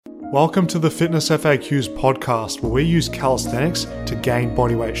Welcome to the Fitness FAQs podcast, where we use calisthenics to gain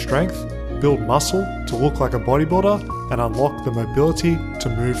bodyweight strength, build muscle to look like a bodybuilder, and unlock the mobility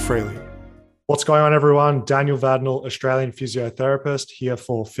to move freely. What's going on, everyone? Daniel Vadnal, Australian physiotherapist, here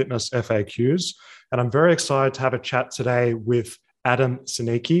for Fitness FAQs. And I'm very excited to have a chat today with Adam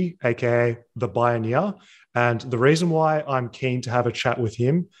Senecki, aka The Bioneer. And the reason why I'm keen to have a chat with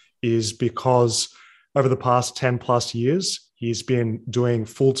him is because over the past 10 plus years, he's been doing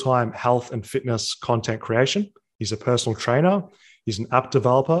full-time health and fitness content creation. He's a personal trainer, he's an app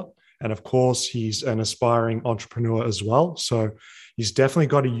developer, and of course, he's an aspiring entrepreneur as well. So he's definitely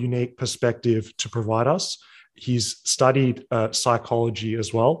got a unique perspective to provide us. He's studied psychology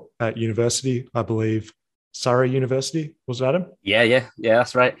as well at university, I believe, Surrey University, was it, Adam? Yeah,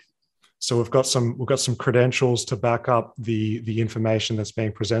 that's right. So we've got some credentials to back up the information that's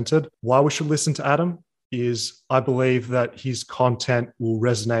being presented. Why we should listen to Adam is I believe that his content will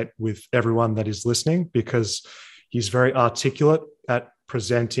resonate with everyone that is listening because he's very articulate at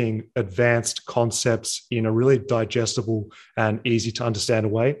presenting advanced concepts in a really digestible and easy to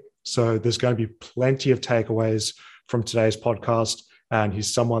understand way. So there's going to be plenty of takeaways from today's podcast, and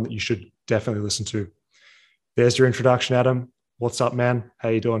he's someone that you should definitely listen to. There's your introduction, Adam. What's up, man? How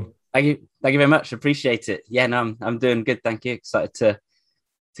you doing? Thank you very much. Appreciate it. Yeah, no, I'm doing good. Thank you. Excited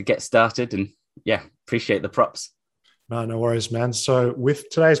to get started, and yeah, appreciate the props. No worries, man. So with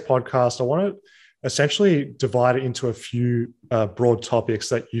today's podcast, I want to essentially divide it into a few broad topics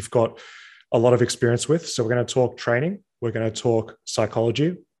that you've got a lot of experience with. So we're going to talk training, we're going to talk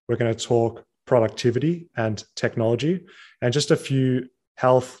psychology, we're going to talk productivity and technology, and just a few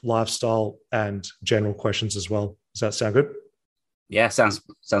health, lifestyle, and general questions as well. Does that sound good? Yeah, sounds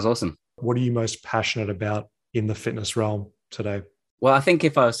awesome. What are you most passionate about in the fitness realm today? Well, I think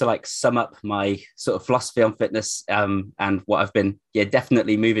if I was to sum up my sort of philosophy on fitness and what I've been,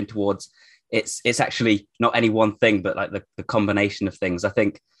 definitely moving towards, it's actually not any one thing, but the combination of things. I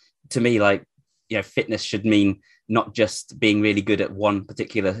think to me, fitness should mean not just being really good at one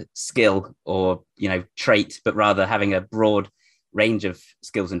particular skill or, trait, but rather having a broad range of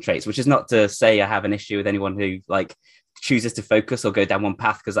skills and traits, which is not to say I have an issue with anyone who chooses to focus or go down one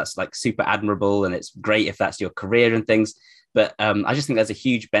path, because that's super admirable. And it's great if that's your career and things. But I just think there's a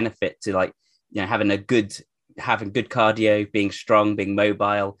huge benefit to having good cardio, being strong, being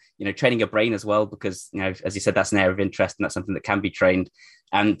mobile, training your brain as well, because, as you said, that's an area of interest and that's something that can be trained.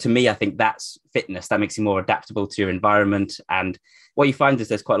 And to me, I think that's fitness. That makes you more adaptable to your environment. And what you find is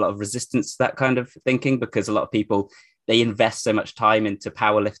there's quite a lot of resistance to that kind of thinking, because a lot of people, they invest so much time into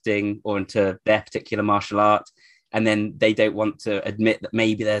powerlifting or into their particular martial art, and then they don't want to admit that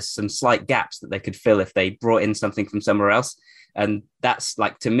maybe there's some slight gaps that they could fill if they brought in something from somewhere else. And that's,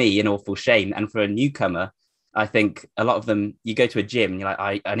 to me, an awful shame. And for a newcomer, I think a lot of them, you go to a gym and you're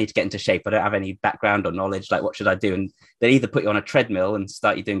like, I need to get into shape. I don't have any background or knowledge. What should I do? And they either put you on a treadmill and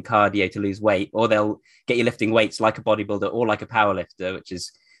start you doing cardio to lose weight, or they'll get you lifting weights like a bodybuilder or like a power lifter, which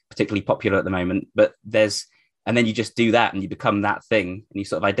is particularly popular at the moment. And then you just do that and you become that thing and you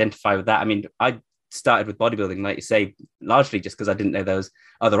sort of identify with that. I mean, I started with bodybuilding, like you say, largely just because I didn't know there was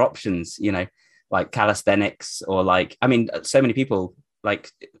other options, like calisthenics or so many people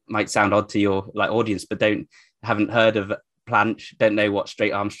might sound odd to your audience, but haven't heard of planche, don't know what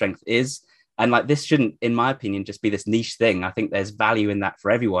straight arm strength is. And this shouldn't, in my opinion, just be this niche thing. I think there's value in that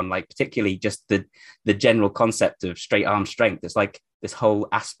for everyone, particularly just the general concept of straight arm strength. It's this whole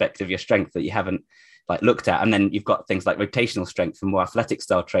aspect of your strength that you haven't looked at. And then you've got things like rotational strength for more athletic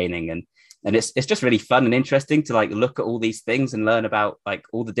style training. And it's just really fun and interesting to look at all these things and learn about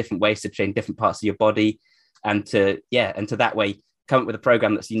all the different ways to train different parts of your body, and to that way come up with a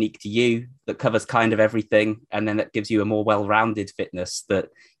program that's unique to you, that covers kind of everything, and then that gives you a more well-rounded fitness that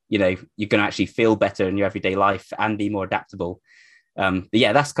you're going to actually feel better in your everyday life and be more adaptable. But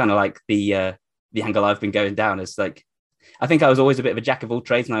yeah, that's kind of the angle I've been going down. Is I think I was always a bit of a jack of all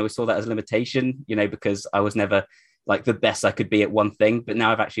trades, and I always saw that as a limitation, because I was never the best I could be at one thing. But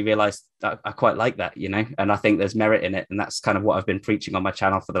now I've actually realized that I quite like that, and I think there's merit in it. And that's kind of what I've been preaching on my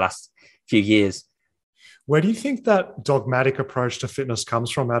channel for the last few years. Where do you think that dogmatic approach to fitness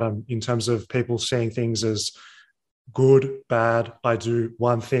comes from, Adam, in terms of people seeing things as good, bad, I do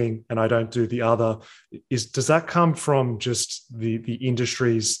one thing and I don't do the other? Does that come from just the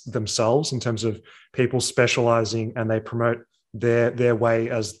industries themselves, in terms of people specializing and they promote their way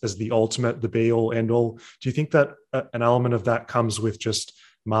as the ultimate, the be all end all? Do you think that an element of that comes with just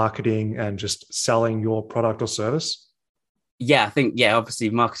marketing and just selling your product or service? Yeah, I think,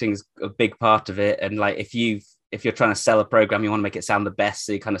 obviously marketing is a big part of it. And if you're trying to sell a program, you want to make it sound the best.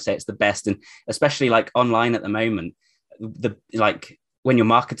 So you kind of say it's the best. And especially online at the moment, when you're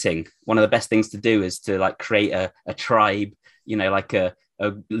marketing, one of the best things to do is to like create a tribe, like a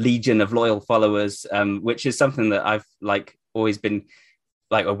legion of loyal followers, which is something that I've like always been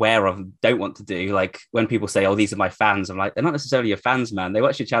like aware of and don't want to do. Like when people say, oh, these are my fans, I'm like, they're not necessarily your fans, man. They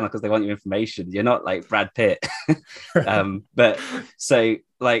watch your channel because they want your information. You're not like Brad Pitt. But so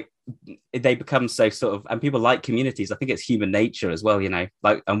like they become so sort of, and people like communities. I think it's human nature as well,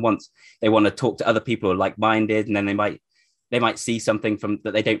 like, and once they want to talk to other people who are like-minded, and then they might see something from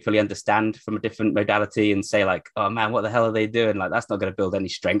that they don't fully understand from a different modality and say like, oh man, what the hell are they doing? Like, that's not going to build any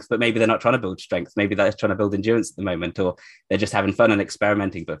strength. But maybe they're not trying to build strength. Maybe they're trying to build endurance at the moment, or they're just having fun and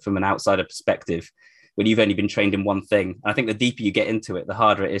experimenting. But from an outsider perspective, when you've only been trained in one thing, and I think the deeper you get into it, the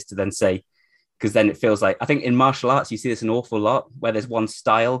harder it is to then say, because then it feels like, I think in martial arts, you see this an awful lot where there's one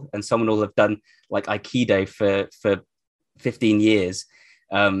style and someone will have done like Aikido for 15 years.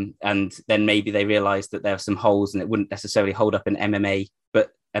 And then maybe they realize that there are some holes and it wouldn't necessarily hold up in MMA,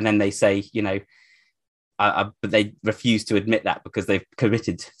 and then they say, but they refuse to admit that because they've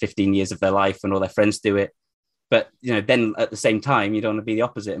committed 15 years of their life and all their friends do it. But, then at the same time, you don't want to be the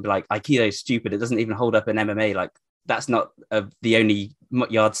opposite and be like, Aikido is stupid. It doesn't even hold up in MMA. Like, that's not the only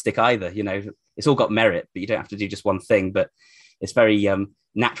yardstick either. It's all got merit, but you don't have to do just one thing. But it's very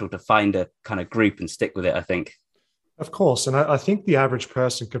natural to find a kind of group and stick with it, I think. Of course. And I think the average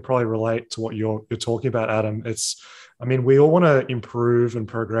person could probably relate to what you're talking about, Adam. We all want to improve and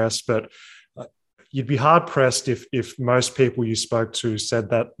progress, but you'd be hard pressed if most people you spoke to said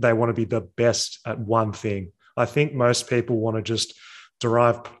that they want to be the best at one thing. I think most people want to just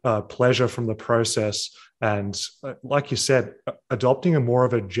derive pleasure from the process. And like you said, adopting a more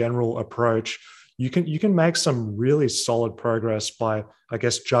of a general approach, you can make some really solid progress by, I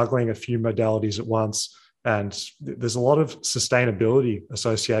guess, juggling a few modalities at once. And there's a lot of sustainability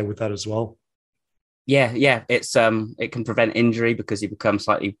associated with that as well. Yeah. It's it can prevent injury because you become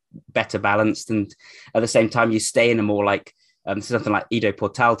slightly better balanced, and at the same time you stay in a more like something like Ido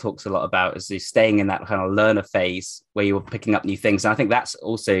Portal talks a lot about, is you staying in that kind of learner phase where you're picking up new things. And I think that's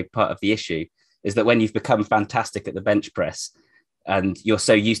also part of the issue, is that when you've become fantastic at the bench press and you're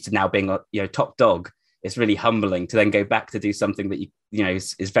so used to now being top dog, it's really humbling to then go back to do something that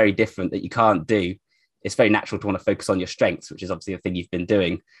is very different, that you can't do. It's very natural to want to focus on your strengths, which is obviously the thing you've been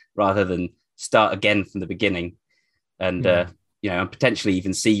doing, rather than start again from the beginning and, and potentially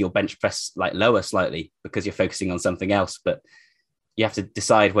even see your bench press like lower slightly because you're focusing on something else. But you have to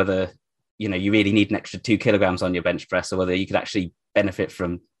decide whether, you really need an extra 2 kilograms on your bench press, or whether you could actually benefit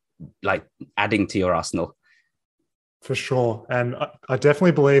from like adding to your arsenal. For sure. And I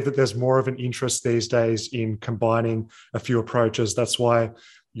definitely believe that there's more of an interest these days in combining a few approaches. That's why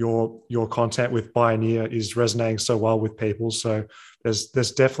your content with Bioneer is resonating so well with people. So there's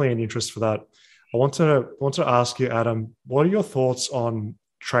definitely an interest for that. I want to ask you, Adam, what are your thoughts on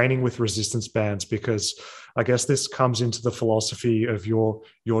training with resistance bands? Because I guess this comes into the philosophy of your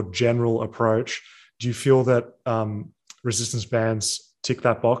general approach. Do you feel that resistance bands tick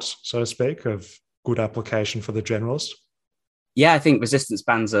that box, so to speak, of good application for the generalist? Yeah, I think resistance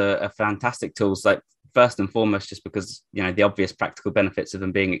bands are fantastic tools. Like, first and foremost, just because, the obvious practical benefits of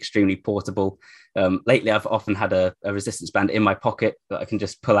them being extremely portable. Lately, I've often had a resistance band in my pocket that I can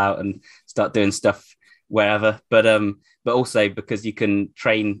just pull out and start doing stuff wherever. But also because you can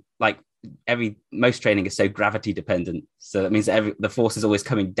train, like most training is so gravity dependent. So that means that the force is always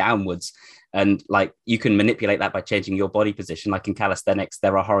coming downwards. And like you can manipulate that by changing your body position. Like in calisthenics,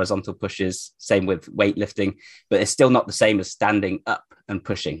 there are horizontal pushes, same with weightlifting, but it's still not the same as standing up and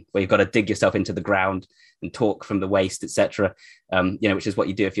pushing, where you've got to dig yourself into the ground and torque from the waist, etc. Which is what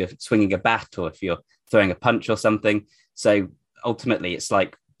you do if you're swinging a bat or if you're throwing a punch or something. So ultimately, it's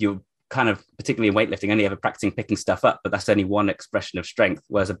like you're kind of, particularly in weightlifting, only ever practicing picking stuff up, but that's only one expression of strength.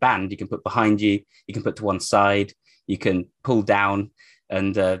 Whereas a band, you can put behind you, you can put to one side, you can pull down.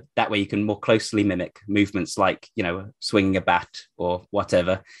 And that way you can more closely mimic movements like, swinging a bat or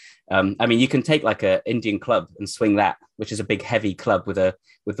whatever. You can take like an Indian club and swing that, which is a big heavy club with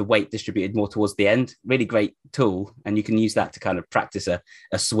the weight distributed more towards the end. Really great tool. And you can use that to kind of practice a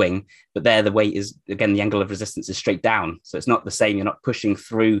swing. But there the weight is, again, the angle of resistance is straight down. So it's not the same. You're not pushing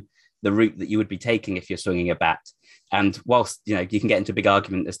through the route that you would be taking if you're swinging a bat. And whilst, you can get into a big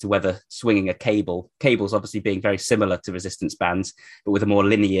argument as to whether swinging a cables obviously being very similar to resistance bands, but with a more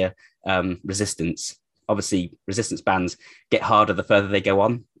linear resistance. Obviously, resistance bands get harder the further they go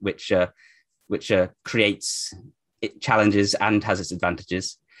on, which creates challenges and has its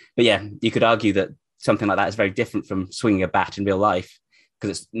advantages. But yeah, you could argue that something like that is very different from swinging a bat in real life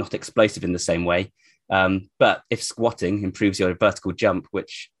because it's not explosive in the same way. But if squatting improves your vertical jump,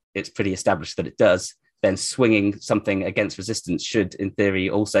 which it's pretty established that it does, then swinging something against resistance should, in theory,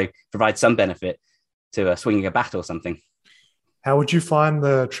 also provide some benefit to swinging a bat or something. How would you find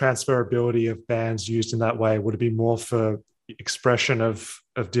the transferability of bands used in that way? Would it be more for expression of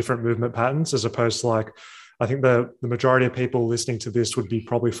different movement patterns as opposed to like, I think the majority of people listening to this would be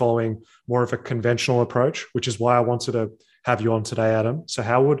probably following more of a conventional approach, which is why I wanted to have you on today, Adam. So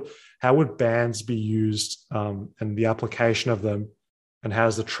how would bands be used and the application of them, and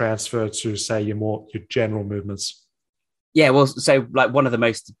how's the transfer to say your general movements? Yeah, well, so like one of the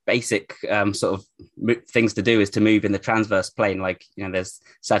most basic sort of things to do is to move in the transverse plane. Like, there's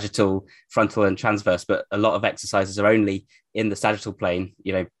sagittal, frontal, and transverse, but a lot of exercises are only in the sagittal plane,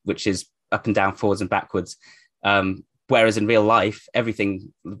 which is up and down, forwards and backwards. Whereas in real life,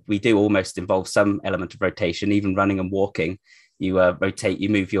 everything we do almost involves some element of rotation, even running and walking. You rotate, you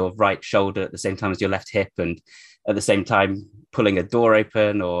move your right shoulder at the same time as your left hip, and at the same time pulling a door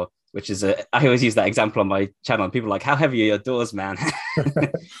open, or I always use that example on my channel, and people are like, how heavy are your doors, man?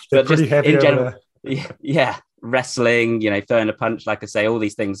 They're pretty heavy in general. Yeah, wrestling, throwing a punch, like I say, all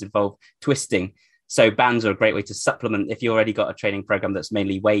these things involve twisting. So bands are a great way to supplement if you already got a training program that's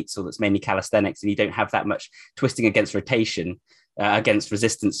mainly weights or that's mainly calisthenics, and you don't have that much twisting against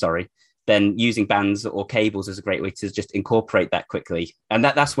resistance, then using bands or cables is a great way to just incorporate that quickly. And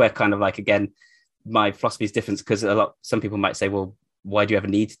that's where kind of like, again, my philosophy is different, because some people might say, well, why do you ever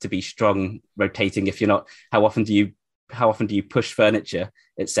need to be strong rotating if you're not? How often do you push furniture,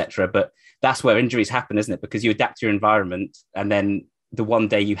 etc.? But that's where injuries happen, isn't it? Because you adapt to your environment, and then the one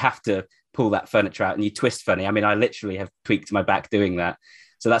day you have to pull that furniture out and you twist funny. I mean, I literally have tweaked my back doing that.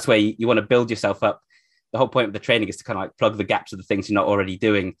 So that's where you want to build yourself up. The whole point of the training is to kind of like plug the gaps of the things you're not already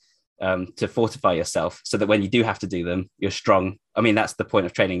doing, to fortify yourself, so that when you do have to do them, you're strong. I mean, that's the point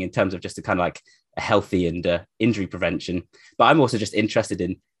of training in terms of just a kind of like a healthy and injury prevention. But I'm also just interested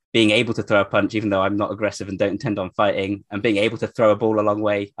in being able to throw a punch, even though I'm not aggressive and don't intend on fighting, and being able to throw a ball a long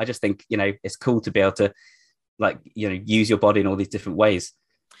way. I just think, it's cool to be able to use your body in all these different ways.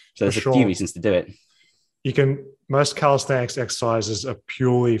 So there's a few reasons to do it. Most calisthenics exercises are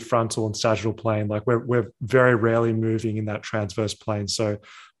purely frontal and sagittal plane. Like we're very rarely moving in that transverse plane. So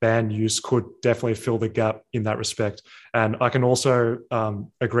band use could definitely fill the gap in that respect. And I can also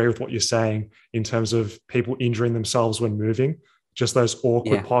agree with what you're saying in terms of people injuring themselves when moving, just those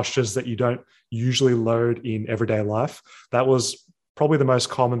awkward postures that you don't usually load in everyday life. That was probably the most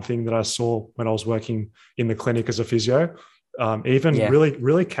common thing that I saw when I was working in the clinic as a physio. Really,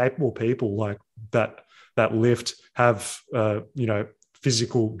 really capable people like that lift have,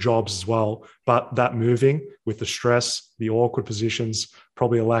 physical jobs as well, but that moving with the stress, the awkward positions,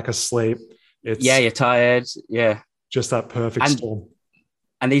 probably a lack of sleep. You're tired. Yeah. Just that perfect storm.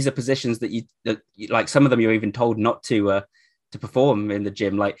 And these are positions that you like, some of them you're even told not to perform in the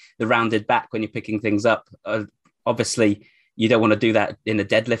gym, like the rounded back when you're picking things up. Obviously, you don't want to do that in a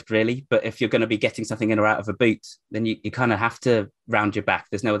deadlift, really. But if you're going to be getting something in or out of a boot, then you kind of have to round your back.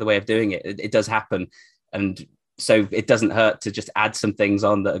 There's no other way of doing it. It does happen. And so it doesn't hurt to just add some things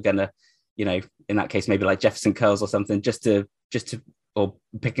on that are going to, in that case, maybe like Jefferson curls or something, just to, or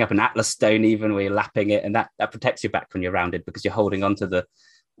picking up an Atlas stone, even where you're lapping it. And that protects your back when you're rounded, because you're holding onto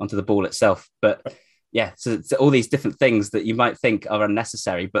the ball itself. But yeah, so it's all these different things that you might think are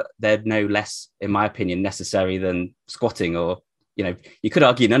unnecessary, but they're no less, in my opinion, necessary than squatting, or, you could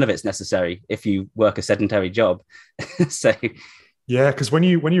argue none of it's necessary if you work a sedentary job. So yeah, because when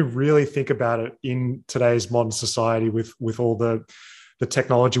you really think about it in today's modern society with all the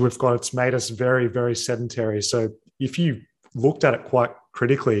technology we've got, it's made us very, very sedentary. So if you looked at it quite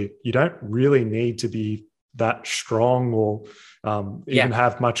critically, you don't really need to be that strong or even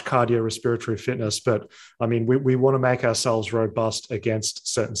have much cardiorespiratory fitness. But I mean, we want to make ourselves robust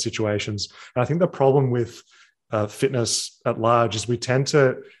against certain situations. And I think the problem with fitness at large is we tend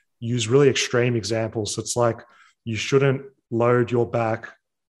to use really extreme examples. So it's like you shouldn't load your back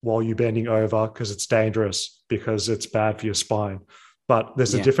while you're bending over because it's dangerous, because it's bad for your spine. But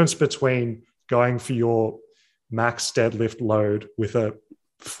there's a difference between going for your max deadlift load with a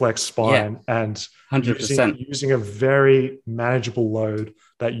flex spine and 100% using a very manageable load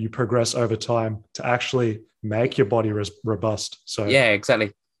that you progress over time to actually make your body robust. So yeah,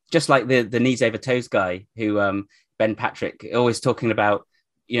 exactly. Just like the knees over toes guy who Ben Patrick, always talking about,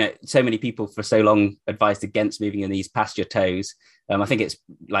 so many people for so long advised against moving your knees past your toes. I think it's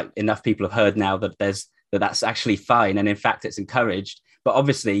like enough people have heard now that that's actually fine. And in fact, it's encouraged. But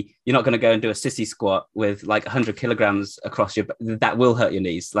obviously, you're not going to go and do a sissy squat with like 100 kilograms across your. That will hurt your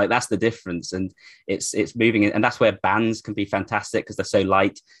knees. Like that's the difference, and it's moving, and that's where bands can be fantastic because they're so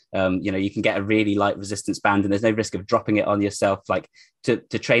light. You can get a really light resistance band, and there's no risk of dropping it on yourself. Like to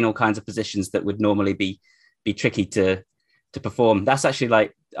train all kinds of positions that would normally be tricky to perform. That's actually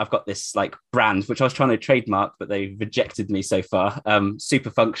like I've got this like brand which I was trying to trademark, but they rejected me so far. Super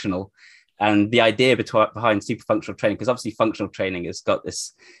functional, and the idea behind super functional training, because obviously functional training has got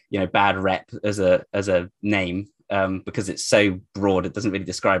this bad rep as a name because it's so broad, it doesn't really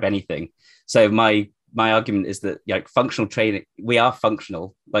describe anything. So my argument is that functional training, we are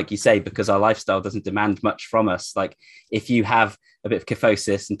functional, like you say, because our lifestyle doesn't demand much from us. Like if you have a bit of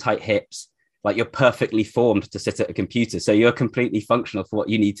kyphosis and tight hips, like you're perfectly formed to sit at a computer. So you're completely functional for what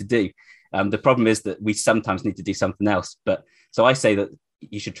you need to do. The problem is that we sometimes need to do something else. But so I say that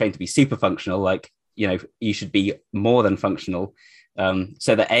you should train to be super functional. Like, you should be more than functional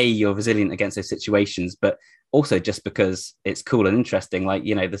so that you're resilient against those situations, but also just because it's cool and interesting. Like,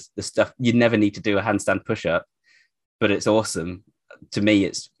 the stuff you never need to do a handstand push-up, but it's awesome. To me,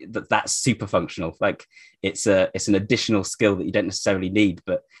 it's that's super functional. Like it's an additional skill that you don't necessarily need,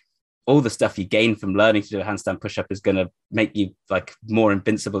 but all the stuff you gain from learning to do a handstand push-up is going to make you like more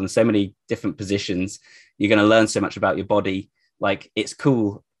invincible in so many different positions. You're going to learn so much about your body. Like it's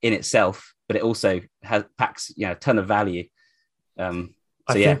cool in itself, but it also packs a ton of value.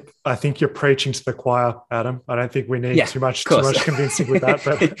 I think you're preaching to the choir, Adam. I don't think we need too much convincing with that.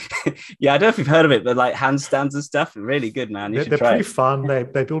 But I don't know if you've heard of it, but like handstands and stuff, really good, man. They're pretty fun.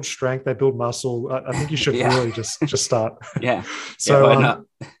 They build strength, they build muscle. I think you should really just start. Yeah. So why not?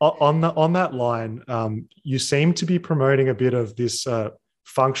 On that line, you seem to be promoting a bit of this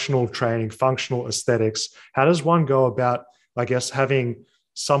functional training, functional aesthetics. How does one go about, I guess, having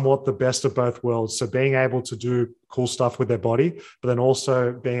somewhat the best of both worlds? So being able to do cool stuff with their body, but then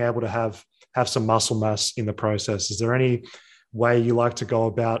also being able to have some muscle mass in the process. Is there any way you like to go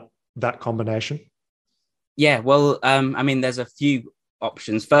about that combination? Yeah, well, there's a few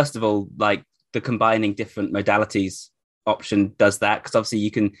options. First of all, like the combining different modalities option does that, because obviously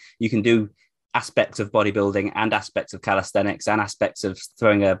you can do aspects of bodybuilding and aspects of calisthenics and aspects of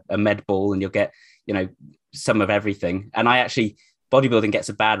throwing a med ball, and you'll get some of everything. And bodybuilding gets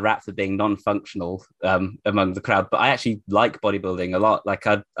a bad rap for being non-functional among the crowd, but I actually like bodybuilding a lot. Like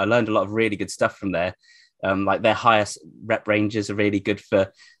I learned a lot of really good stuff from there. Like their highest rep ranges are really good for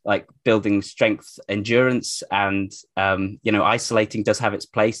like building strength, endurance, and isolating does have its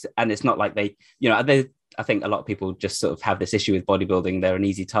place. And it's not like I think a lot of people just sort of have this issue with bodybuilding. They're an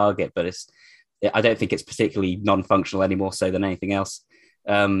easy target, but I don't think it's particularly non-functional any more so than anything else.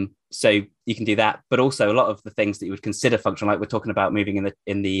 So you can do that, but also a lot of the things that you would consider functional, like we're talking about moving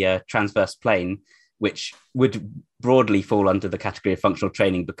in the transverse plane, which would broadly fall under the category of functional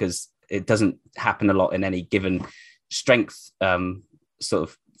training because it doesn't happen a lot in any given strength sort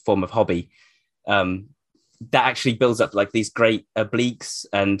of form of hobby. That actually builds up like these great obliques,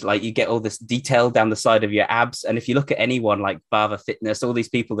 and like you get all this detail down the side of your abs. And if you look at anyone like Bava Fitness, all these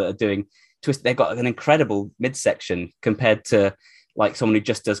people that are doing twist, they've got an incredible midsection compared to like someone who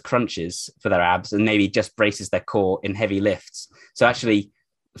just does crunches for their abs and maybe just braces their core in heavy lifts. So actually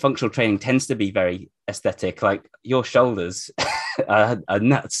functional training tends to be very aesthetic. Like your shoulders are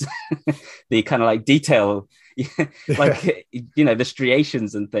nuts. The kind of like detail, like, the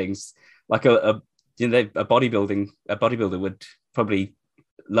striations and things. Like a bodybuilder would probably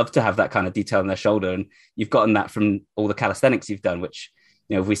love to have that kind of detail in their shoulder. And you've gotten that from all the calisthenics you've done, which,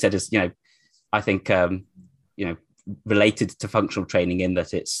 we said is, I think, related to functional training in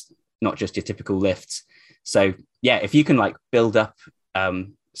that it's not just your typical lifts. So yeah, if you can like build up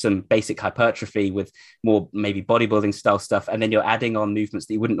some basic hypertrophy with more maybe bodybuilding style stuff, and then you're adding on movements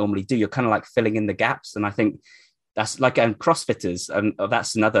that you wouldn't normally do, you're kind of like filling in the gaps. And I think that's like CrossFitters, and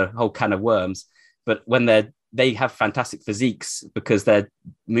that's another whole can of worms. But when they have fantastic physiques because they're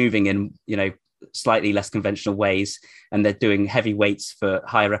moving in slightly less conventional ways, and they're doing heavy weights for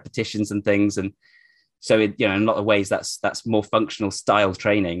higher repetitions and things. And so, in a lot of ways, that's more functional style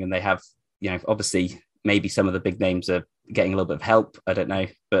training. And they have, obviously, maybe some of the big names are getting a little bit of help. I don't know,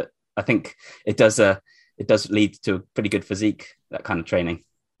 but I think it does lead to a pretty good physique, that kind of training.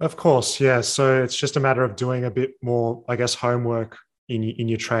 Of course, yeah. So it's just a matter of doing a bit more, I guess, homework in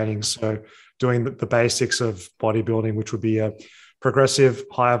your training. So doing the basics of bodybuilding, which would be a progressive,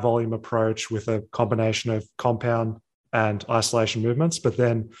 higher volume approach with a combination of compound and isolation movements, but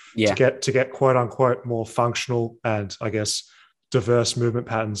then to get quote unquote more functional and I guess diverse movement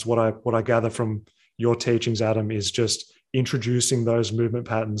patterns. What I gather from your teachings, Adam, is just introducing those movement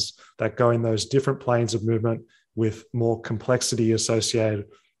patterns that go in those different planes of movement with more complexity associated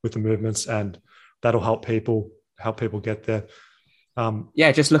with the movements, and that'll help people get there.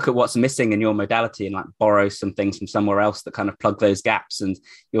 Just look at what's missing in your modality and like borrow some things from somewhere else that kind of plug those gaps, and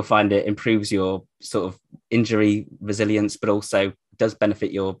you'll find it improves your sort of injury resilience, but also does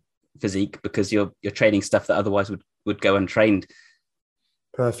benefit your physique because you're training stuff that otherwise would go untrained.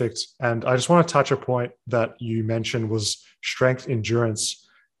 Perfect. And I just want to touch a point that you mentioned was strength endurance.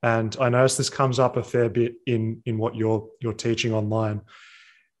 And I notice this comes up a fair bit in what you're teaching online.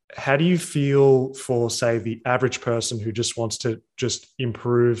 How do you feel for, say, the average person who just wants to just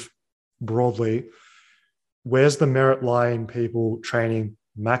improve broadly? Where's the merit lie in people training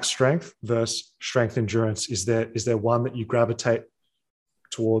max strength versus strength endurance? Is there one that you gravitate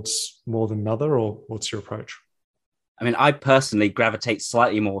towards more than another, or what's your approach? I mean, I personally gravitate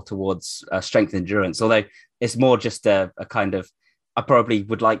slightly more towards strength endurance, although it's more just a kind of, I probably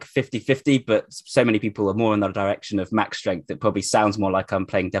would like 50-50, but so many people are more in the direction of max strength. It probably sounds more like I'm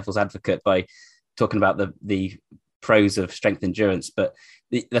playing devil's advocate by talking about the pros of strength endurance. But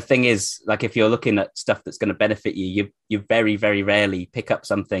the thing is, like, if you're looking at stuff that's going to benefit you very, very rarely pick up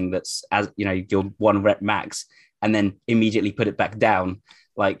something that's, as you know, your 1 rep max and then immediately put it back down.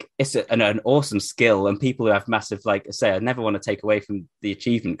 Like, it's an awesome skill, and people who have massive, like I say, I never want to take away from the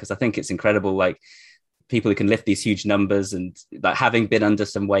achievement because I think it's incredible. Like, people who can lift these huge numbers, and like, having been under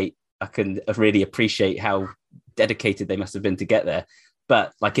some weight, I can really appreciate how dedicated they must have been to get there.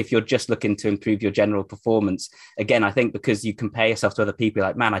 But like, if you're just looking to improve your general performance, again, I think because you compare yourself to other people,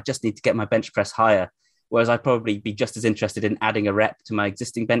 like, man, I just need to get my bench press higher. Whereas I'd probably be just as interested in adding a rep to my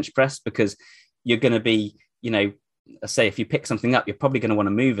existing bench press, because you're going to be, you know, say if you pick something up, you're probably going to want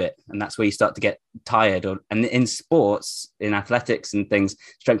to move it. And that's where you start to get tired. And in sports, in athletics and things,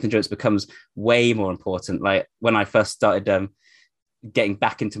 strength endurance becomes way more important. Like, when I first started getting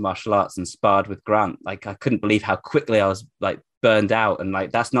back into martial arts and sparred with Grant, like, I couldn't believe how quickly I was like burned out. And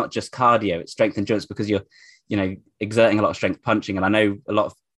like, that's not just cardio, it's strength endurance, because you're, you know, exerting a lot of strength punching. And I know a lot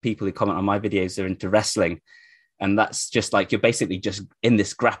of people who comment on my videos are into wrestling. And that's just like, you're basically just in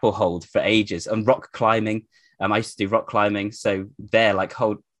this grapple hold for ages. And rock climbing, I used to do rock climbing. So they're like,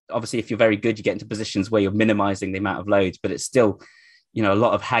 obviously, if you're very good, you get into positions where you're minimizing the amount of loads, but it's still, you know, a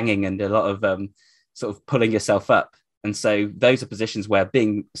lot of hanging and a lot of sort of pulling yourself up. And so those are positions where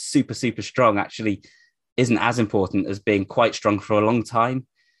being super, super strong actually isn't as important as being quite strong for a long time.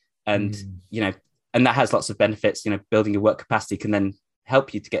 And, you know, and that has lots of benefits. You know, building your work capacity can then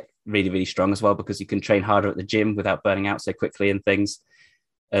help you to get really, really strong as well, because you can train harder at the gym without burning out so quickly and things.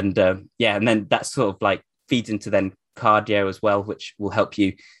 And and then that's sort of like feeds into then cardio as well, which will help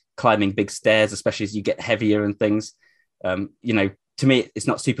you climbing big stairs, especially as you get heavier and things. You know, to me, it's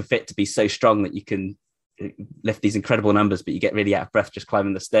not super fit to be so strong that you can lift these incredible numbers, but you get really out of breath just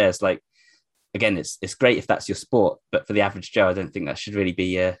climbing the stairs. Like, again, it's great if that's your sport, but for the average Joe, I don't think that should really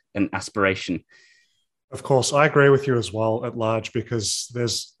be an aspiration. Of course, I agree with you as well at large, because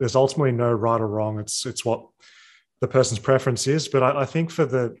there's ultimately no right or wrong. It's what the person's preference is. But I think for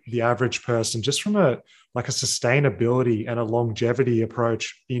the average person, just from a sustainability and a longevity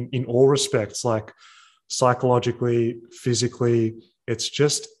approach in all respects, like psychologically, physically, it's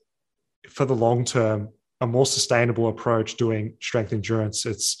just for the long term, a more sustainable approach doing strength endurance.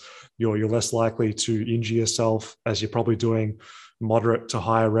 It's you're less likely to injure yourself, as you're probably doing moderate to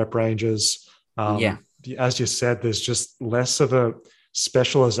higher rep ranges. As you said, there's just less of a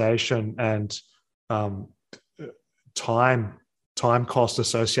specialization and time cost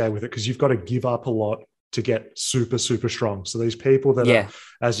associated with it, because you've got to give up a lot to get super, super strong. So these people that are,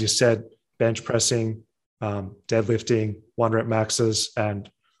 as you said, bench pressing, deadlifting, 1 rep maxes, and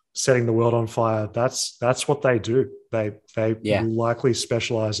setting the world on fire, that's what they do. They will likely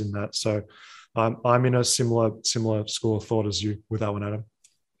specialize in that. So I'm in a similar school of thought as you with that one, Adam.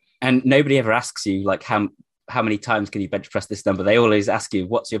 And nobody ever asks you, like, how many times can you bench press this number? They always ask you,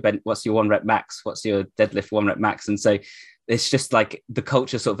 what's your 1 rep max? What's your deadlift 1 rep max? And so it's just like the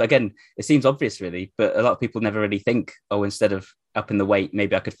culture sort of, again, it seems obvious really, but a lot of people never really think, oh, instead of upping the weight,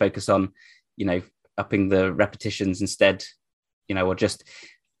 maybe I could focus on, you know, upping the repetitions instead, you know, or just,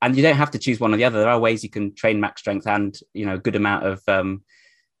 and you don't have to choose one or the other. There are ways you can train max strength and, you know, a good amount of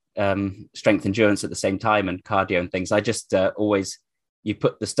strength endurance at the same time, and cardio and things. I just always, you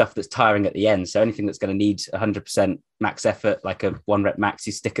put the stuff that's tiring at the end. So anything that's going to need 100% max effort, like a 1 rep max,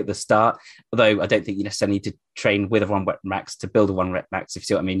 you stick at the start. Although I don't think you necessarily need to train with a 1 rep max to build a 1 rep max, if you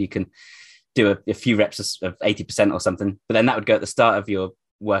see what I mean. You can do a few reps of 80% or something, but then that would go at the start of your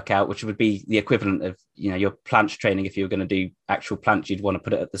workout, which would be the equivalent of, you know, your planche training. If you were going to do actual planche, you'd want to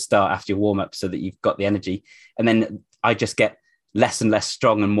put it at the start after your warm up so that you've got the energy. And then I just get less and less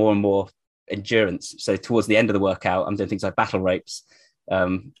strong and more endurance. So towards the end of the workout, I'm doing things like battle ropes.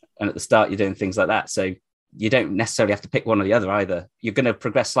 And at the start, you're doing things like that. So you don't necessarily have to pick one or the other either. You're going to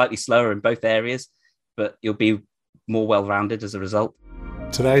progress slightly slower in both areas, but you'll be more well-rounded as a result.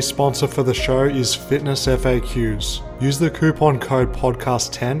 Today's sponsor for the show is Fitness FAQs. Use the coupon code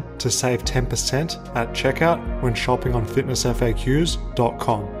podcast10 to save 10% at checkout when shopping on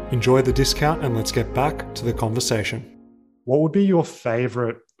fitnessfaqs.com. Enjoy the discount and let's get back to the conversation. What would be your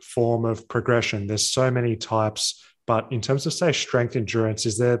favorite form of progression? There's so many types, but in terms of, say, strength endurance,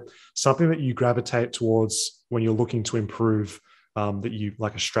 is there something that you gravitate towards when you're looking to improve, that you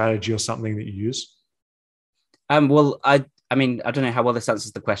like, a strategy or something that you use? Well, I mean, I don't know how well this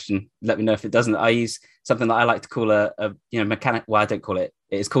answers the question. Let me know if it doesn't. I use something that I like to call a mechanic. Well, I don't call it.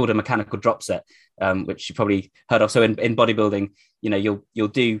 It's called a mechanical drop set, which you probably heard of. So in bodybuilding, you'll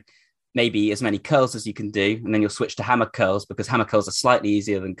do maybe as many curls as you can do, and then you'll switch to hammer curls because hammer curls are slightly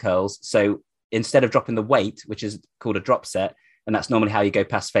easier than curls. So instead of dropping the weight, which is called a drop set, and that's normally how you go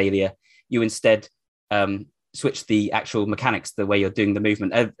past failure, you instead switch the actual mechanics, the way you're doing the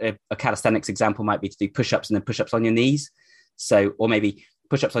movement. A calisthenics example might be to do push-ups and then push-ups on your knees. So, or maybe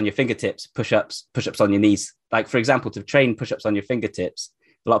push-ups on your fingertips, push-ups on your knees. Like, for example, to train push-ups on your fingertips,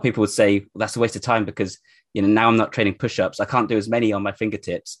 a lot of people would say, well, that's a waste of time because, now I'm not training push-ups. I can't do as many on my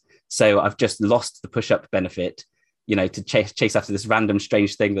fingertips. So I've just lost the push-up benefit, to chase after this random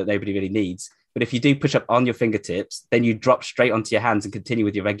strange thing that nobody really needs. But if you do push-up on your fingertips, then you drop straight onto your hands and continue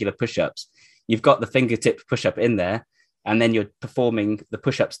with your regular push-ups. You've got the fingertip push-up in there, and then you're performing the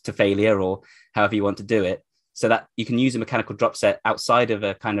push-ups to failure or however you want to do it. So that you can use a mechanical drop set outside of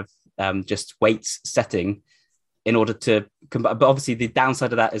a kind of just weights setting in order to combine. But obviously the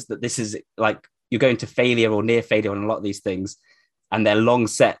downside of that is that this is like you're going to failure or near failure on a lot of these things, and they're long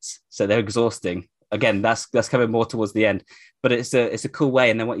sets, so they're exhausting. Again, that's coming more towards the end, but it's a cool way.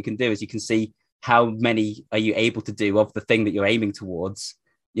 And then what you can do is you can see how many are you able to do of the thing that you're aiming towards.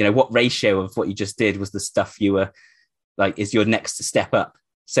 What ratio of what you just did was the stuff you were like is your next step up.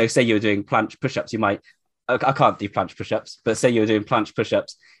 So say you were doing planche push-ups, I can't do planche push-ups, but say you were doing planche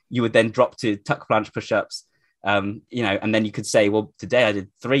push-ups, you would then drop to tuck planche push-ups, and then you could say, well, today I did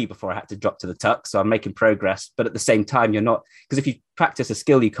 3 before I had to drop to the tuck. So I'm making progress, but at the same time, you're not, because if you practice a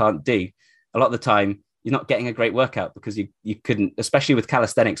skill you can't do, a lot of the time you're not getting a great workout because you couldn't, especially with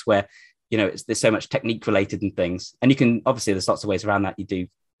calisthenics where, there's so much technique related and things. And you can, obviously there's lots of ways around that. You do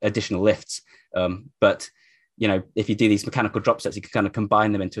additional lifts. But if you do these mechanical drop sets, you can kind of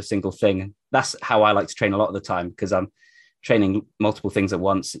combine them into a single thing. And that's how I like to train a lot of the time because I'm training multiple things at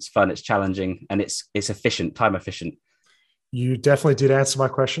once. It's fun, it's challenging, and it's efficient, time efficient. You definitely did answer my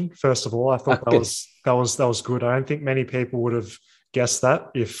question. First of all, I thought that was good. I don't think many people would have guessed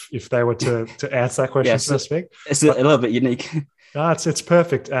that if they were to answer that question, so to speak. It's a little bit unique. No, it's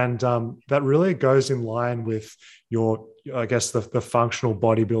perfect. And that really goes in line with your, I guess, the functional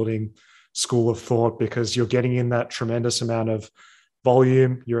bodybuilding school of thought, because you're getting in that tremendous amount of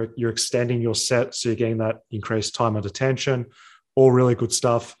volume. You're extending your set, so you're getting that increased time under tension. All really good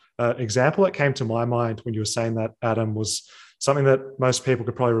stuff. Example that came to my mind when you were saying that, Adam, was something that most people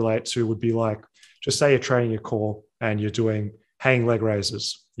could probably relate to. Would be like, just say you're training your core and you're doing hanging leg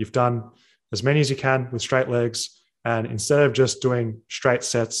raises. You've done as many as you can with straight legs. And instead of just doing straight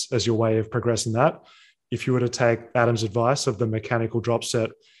sets as your way of progressing that, if you were to take Adam's advice of the mechanical drop set,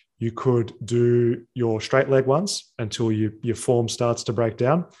 you could do your straight leg ones until your form starts to break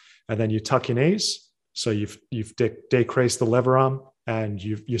down. And then you tuck your knees. So you've decreased the lever arm and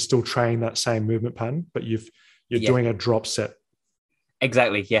you're still training that same movement pattern, but you're doing a drop set.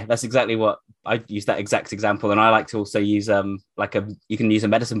 Exactly. Yeah, that's exactly what I use, that exact example. And I like to also use you can use a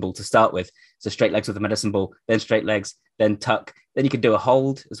medicine ball to start with. So straight legs with a medicine ball, then straight legs, then tuck. Then you can do a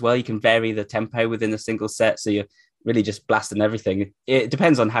hold as well. You can vary the tempo within a single set. So you're really just blasting everything. It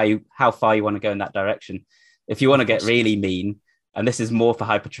depends on how far you want to go in that direction. If you want to get really mean, and this is more for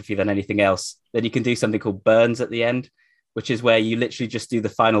hypertrophy than anything else, then you can do something called burns at the end, which is where you literally just do the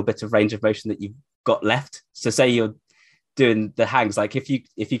final bit of range of motion that you've got left. So say you're doing the hangs, like if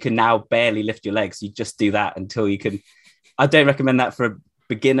you can now barely lift your legs, you just do that until you can. I don't recommend that for a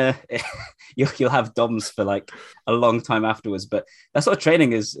beginner. You'll have DOMs for like a long time afterwards, but that sort of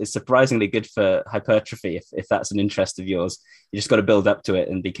training is surprisingly good for hypertrophy if that's an interest of yours. You just got to build up to it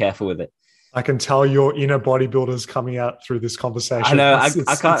and be careful with it. I can tell your inner bodybuilders coming out through this conversation. I know.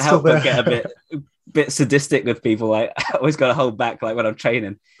 I can't help but get a bit sadistic with people. Like I always got to hold back, like when I'm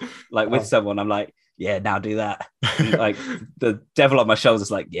training, like with someone, I'm like, yeah, now do that. And like the devil on my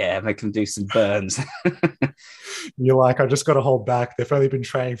shoulders, like, yeah, make them do some burns. You're like, I just got to hold back. They've only been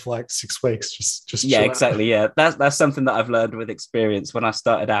training for like 6 weeks. Just Yeah, chill out. exactly. Yeah, that's something that I've learned with experience. When I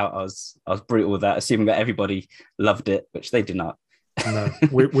started out, I was brutal with that, assuming that everybody loved it, which they do not. No,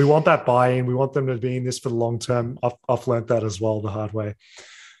 we want that buy-in. We want them to be in this for the long term. I've learned that as well the hard way.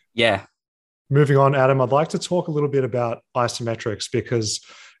 Yeah, Moving on, Adam, I'd like to talk a little bit about isometrics because,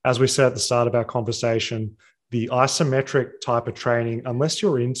 as we said at the start of our conversation, the isometric type of training, unless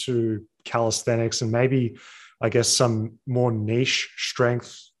you're into calisthenics and maybe, I guess, some more niche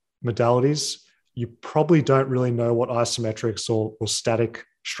strength modalities, you probably don't really know what isometrics or static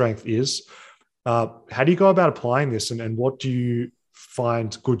strength is. How do you go about applying this, and what do you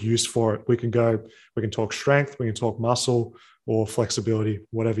find good use for it? We can talk strength, we can talk muscle or flexibility,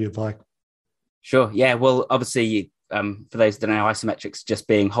 whatever you'd like. sure. Yeah, well, obviously, for those that don't know, isometrics just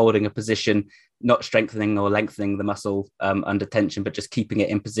being holding a position, not strengthening or lengthening the muscle under tension, but just keeping it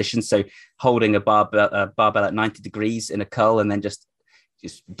in position. So holding a barbell at 90 degrees in a curl, and then just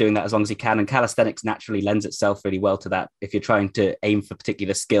doing that as long as you can. And calisthenics naturally lends itself really well to that. If you're trying to aim for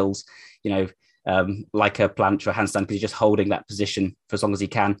particular skills, like a planche or handstand, because you're just holding that position for as long as you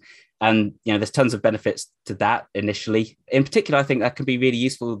can. And, there's tons of benefits to that initially. In particular, I think that can be really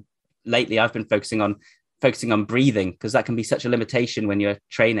useful. Lately, I've been focusing on breathing, because that can be such a limitation when you're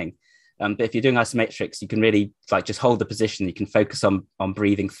training. But if you're doing isometrics, you can really just hold the position. You can focus on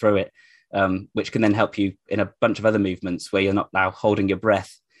breathing through it, which can then help you in a bunch of other movements where you're not now holding your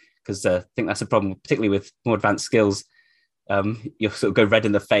breath. Because I think that's a problem, particularly with more advanced skills. You'll sort of go red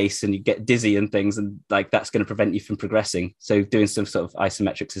in the face and you get dizzy and things, and that's going to prevent you from progressing. So doing some sort of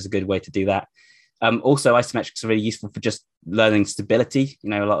isometrics is a good way to do that. Also, isometrics are really useful for just learning stability.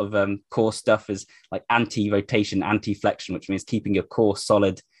 A lot of core stuff is like anti-rotation, anti-flexion, which means keeping your core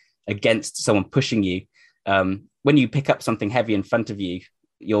solid against someone pushing you. When you pick up something heavy in front of you,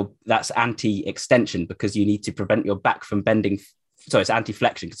 that's anti-extension, because you need to prevent your back from bending. Sorry, it's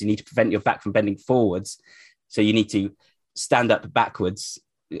anti-flexion because you need to prevent your back from bending forwards. So you need to stand up backwards,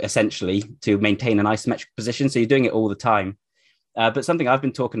 essentially, to maintain an isometric position. So you're doing it all the time. But something I've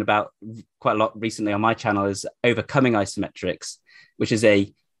been talking about quite a lot recently on my channel is overcoming isometrics, which is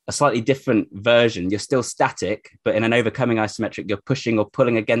a slightly different version. You're still static, but in an overcoming isometric, you're pushing or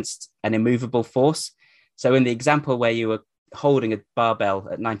pulling against an immovable force. So in the example where you were holding a barbell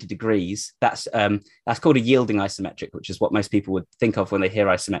at 90 degrees, that's called a yielding isometric, which is what most people would think of when they hear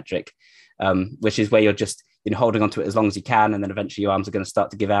isometric, which is where you're just holding onto it as long as you can, and then eventually your arms are going to start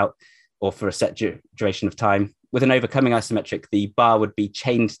to give out, or for a set duration of time. With an overcoming isometric, the bar would be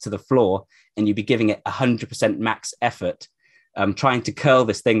chained to the floor and you'd be giving it 100% max effort, trying to curl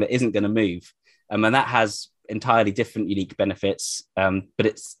this thing that isn't going to move. And that has entirely different unique benefits, but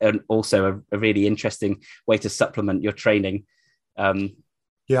it's also a really interesting way to supplement your training.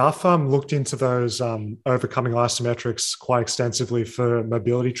 Yeah, I've looked into those overcoming isometrics quite extensively for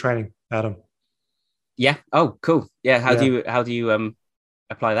mobility training, Adam. Yeah. Oh, cool. Yeah. How do you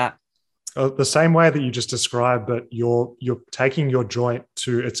apply that? The same way that you just described, but you're taking your joint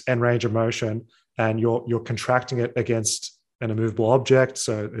to its end range of motion and you're contracting it against an immovable object,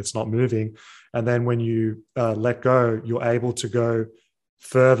 so it's not moving. And then when you let go, you're able to go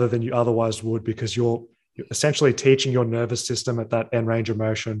further than you otherwise would, because you're essentially teaching your nervous system at that end range of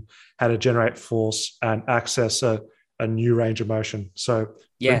motion how to generate force and access a new range of motion. So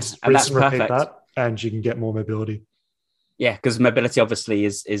rinse and repeat that, and you can get more mobility. Yeah, because mobility obviously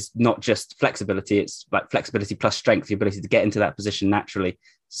is not just flexibility. It's like flexibility plus strength, the ability to get into that position naturally.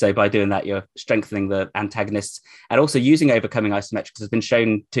 So by doing that, you're strengthening the antagonists, and also using overcoming isometrics has been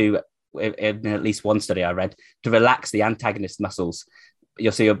shown to, in at least one study I read, to relax the antagonist muscles.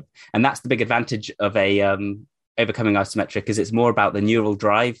 And that's the big advantage of a overcoming isometric, is it's more about the neural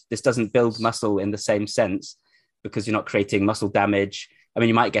drive. This doesn't build muscle in the same sense, because you're not creating muscle damage. I mean,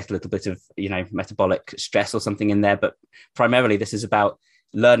 you might get a little bit of, metabolic stress or something in there, but primarily this is about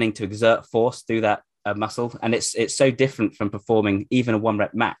learning to exert force through that muscle. And it's so different from performing even a 1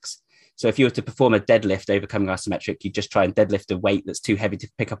 rep max. So if you were to perform a deadlift overcoming isometric, you just try and deadlift a weight that's too heavy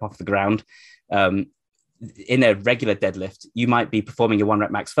to pick up off the ground. In a regular deadlift, you might be performing your 1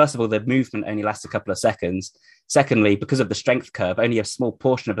 rep max. First of all, the movement only lasts a couple of seconds. Secondly, because of the strength curve, only a small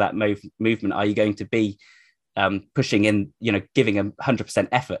portion of that movement are you going to be pushing in, giving a 100%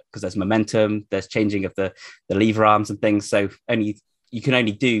 effort, because there's momentum, there's changing of the lever arms and things. So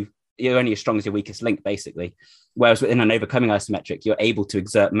you're only as strong as your weakest link, basically. Whereas within an overcoming isometric, you're able to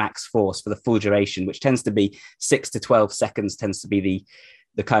exert max force for the full duration, which tends to be 6 to 12 seconds, tends to be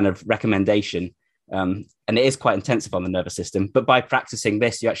the kind of recommendation. And it is quite intensive on the nervous system. But by practicing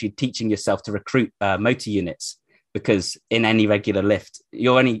this, you're actually teaching yourself to recruit motor units, because in any regular lift,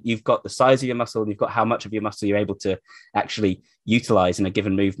 you've got the size of your muscle, and you've got how much of your muscle you're able to actually utilize in a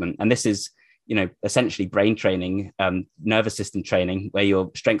given movement. And this is, essentially brain training, nervous system training, where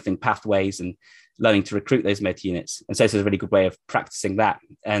you're strengthening pathways and learning to recruit those motor units. And so this is a really good way of practicing that.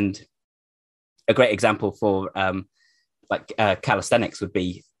 And a great example for calisthenics would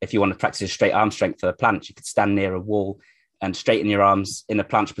be, if you want to practice straight arm strength for the planche, you could stand near a wall and straighten your arms in a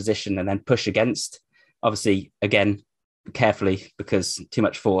planche position and then push against. Obviously, again, carefully, because too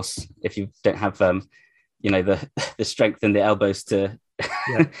much force, if you don't have the strength in the elbows to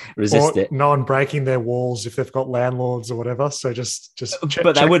resist it. No one breaking their walls if they've got landlords or whatever. So just check.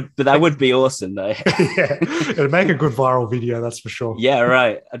 That would be awesome though. Yeah, it'd make a good viral video, that's for sure. Yeah,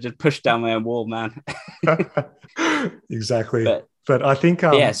 right. I just pushed down my own wall, man. Exactly. But I think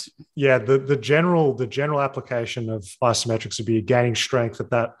yes. Yeah, the general application of isometrics would be gaining strength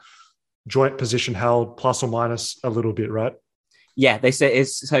at that joint position held plus or minus a little bit, right? Yeah, they say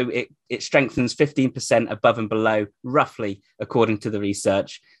it strengthens 15% above and below, roughly, according to the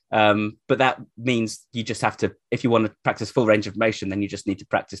research. But that means you just have to, if you want to practice full range of motion, then you just need to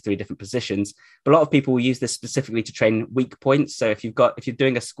practice 3 different positions. But a lot of people will use this specifically to train weak points. So if you're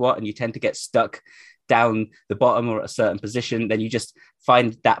doing a squat and you tend to get stuck down the bottom or at a certain position, then you just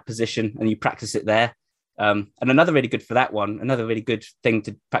find that position and you practice it there. And another really good thing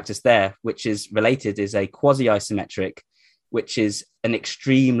to practice there, which is related, is a quasi-isometric, which is an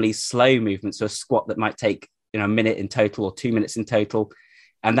extremely slow movement. So a squat that might take a minute in total or 2 minutes in total.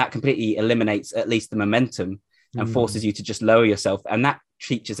 And that completely eliminates at least the momentum and forces you to just lower yourself. And that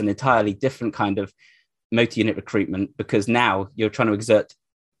teaches an entirely different kind of motor unit recruitment, because now you're trying to exert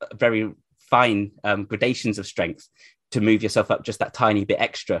very fine gradations of strength to move yourself up just that tiny bit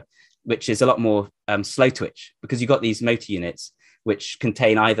extra, which is a lot more slow twitch, because you've got these motor units which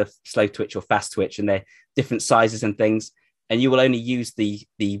contain either slow twitch or fast twitch, and they're different sizes and things. And you will only use the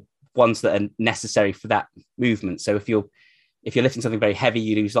ones that are necessary for that movement. So if you're lifting something very heavy,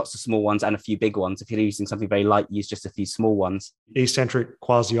 you use lots of small ones and a few big ones. If you're using something very light, use just a few small ones. Eccentric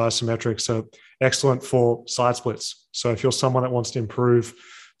quasi-isometric, so excellent for side splits. So if you're someone that wants to improve,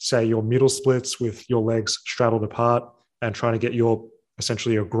 say, your middle splits with your legs straddled apart and trying to get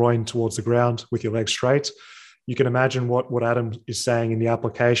essentially your groin towards the ground with your legs straight, you can imagine what Adam is saying in the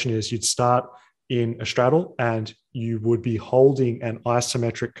application is you'd start in a straddle and you would be holding an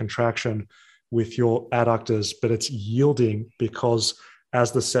isometric contraction with your adductors, but it's yielding because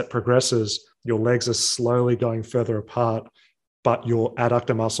as the set progresses, your legs are slowly going further apart, but your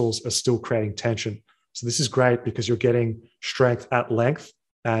adductor muscles are still creating tension. So this is great because you're getting strength at length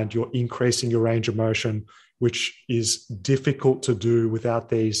and you're increasing your range of motion, which is difficult to do without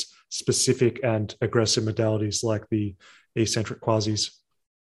these specific and aggressive modalities like the eccentric quasis.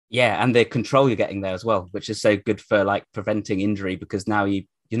 Yeah, and the control you're getting there as well, which is so good for like preventing injury, because now you're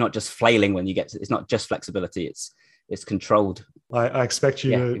not just flailing when you get to, it's not just flexibility, it's controlled. I expect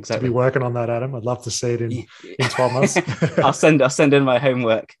you to be working on that, Adam. I'd love to see it in 12 months. I'll send in my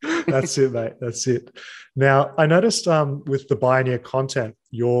homework. That's it, mate. That's it. Now, I noticed with the Bioneer content,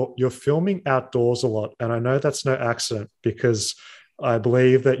 you're filming outdoors a lot. And I know that's no accident, because I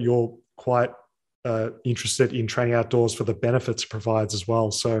believe that you're quite interested in training outdoors for the benefits it provides as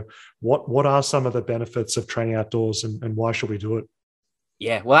well. So what are some of the benefits of training outdoors, and why should we do it?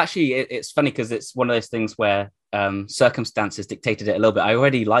 Yeah, well, actually, it's funny because it's one of those things where circumstances dictated it a little bit. I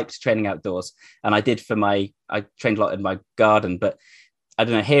already liked training outdoors, and I trained a lot in my garden, but I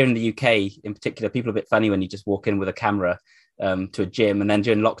don't know, here in the UK in particular, people are a bit funny when you just walk in with a camera to a gym, and then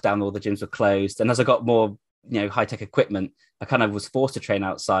during lockdown, all the gyms were closed. And as I got more high-tech equipment, I kind of was forced to train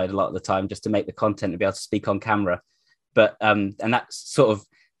outside a lot of the time just to make the content and be able to speak on camera. But and that's sort of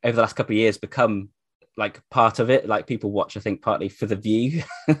over the last couple of years become like part of it. Like people watch, I think, partly for the view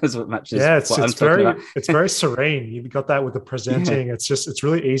as much as it's very serene. You've got that with the presenting. Yeah. It's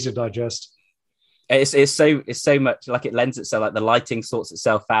really easy to digest. It's so much like it lends itself, like the lighting sorts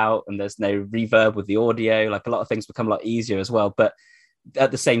itself out, and there's no reverb with the audio. Like a lot of things become a lot easier as well. But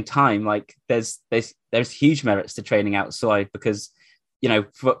at the same time, like there's huge merits to training outside, because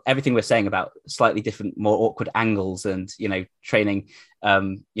for everything we're saying about slightly different, more awkward angles, and training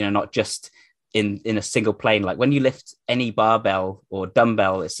not just in a single plane. Like when you lift any barbell or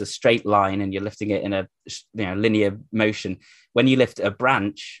dumbbell, it's a straight line and you're lifting it in a linear motion. When you lift a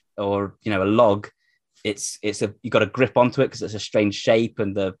branch or a log, you got to grip onto it because it's a strange shape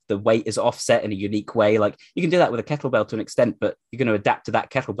and the weight is offset in a unique way. Like you can do that with a kettlebell to an extent, but you're going to adapt to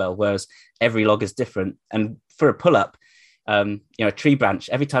that kettlebell, whereas every log is different. And for a pull-up, A tree branch,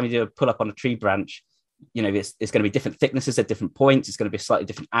 every time you do a pull up on a tree branch, it's going to be different thicknesses at different points. It's going to be a slightly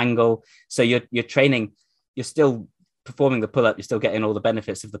different angle. So you're training, you're still performing the pull up, you're still getting all the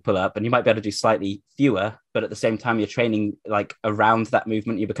benefits of the pull up, and you might be able to do slightly fewer, but at the same time, you're training like around that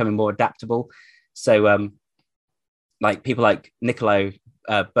movement. You're becoming more adaptable. So, like people like Niccolo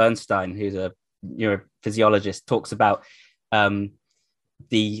Bernstein, who's a neurophysiologist, talks about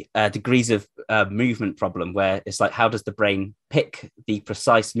the degrees of movement problem, where it's like, how does the brain pick the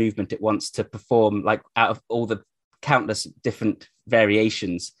precise movement it wants to perform, like out of all the countless different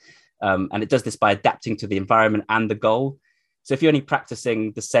variations. And it does this by adapting to the environment and the goal. So if you're only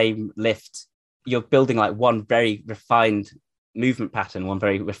practicing the same lift, you're building like one very refined movement pattern, one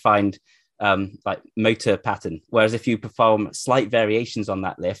very refined like motor pattern. Whereas if you perform slight variations on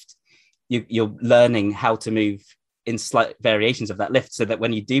that lift, you're learning how to move in slight variations of that lift, so that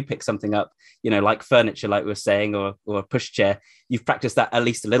when you do pick something up, like furniture, like we were saying, or a pushchair, you've practiced that at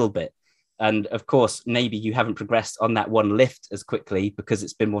least a little bit. And of course, maybe you haven't progressed on that one lift as quickly because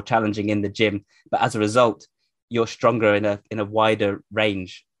it's been more challenging in the gym. But as a result, you're stronger in a wider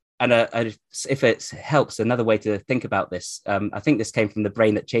range. And if it helps, another way to think about this, I think this came from the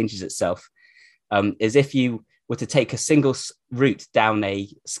brain that changes itself, is if you were to take a single route down a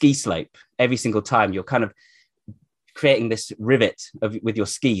ski slope every single time, you're kind of creating this rivet with your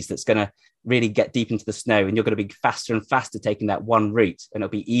skis that's going to really get deep into the snow, and you're going to be faster and faster taking that one route, and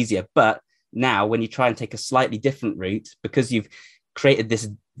it'll be easier. But now when you try and take a slightly different route, because you've created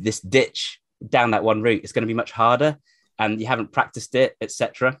this ditch down that one route, it's going to be much harder and you haven't practiced it,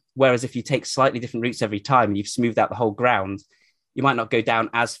 etc. Whereas if you take slightly different routes every time and you've smoothed out the whole ground, you might not go down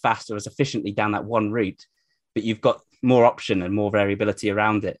as fast or as efficiently down that one route, but you've got more option and more variability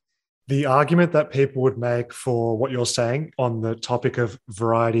around it. The argument that people would make for what you're saying on the topic of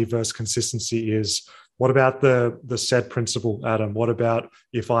variety versus consistency is, what about the SAID principle, Adam? What about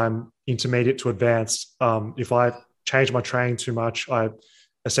if I'm intermediate to advanced? If I change my training too much, I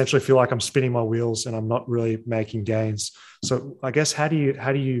essentially feel like I'm spinning my wheels and I'm not really making gains. So I guess I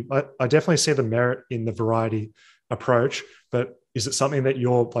definitely see the merit in the variety approach, but is it something that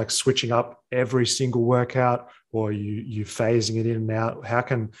you're like switching up every single workout, or you phasing it in and out? How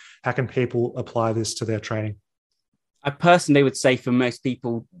can people apply this to their training? I personally would say for most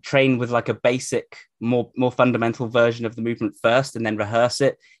people, train with like a basic, more fundamental version of the movement first, and then rehearse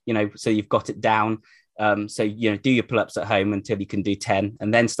it, so you've got it down. So, do your pull-ups at home until you can do 10,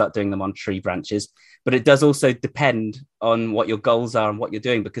 and then start doing them on tree branches. But it does also depend on what your goals are and what you're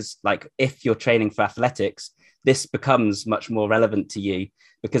doing, because like if you're training for athletics, this becomes much more relevant to you,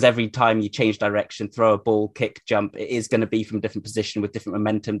 because every time you change direction, throw a ball, kick, jump, it is going to be from a different position with different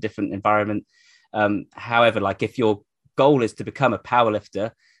momentum, different environment. However, like if your goal is to become a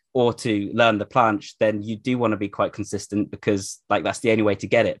powerlifter or to learn the planche, then you do want to be quite consistent, because like that's the only way to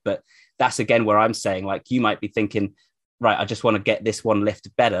get it. But that's again where I'm saying, like, you might be thinking, right, I just want to get this one lift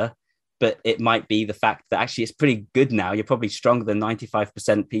better, but it might be the fact that actually it's pretty good now. You're probably stronger than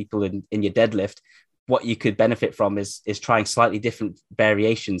 95% people in your deadlift. What you could benefit from is trying slightly different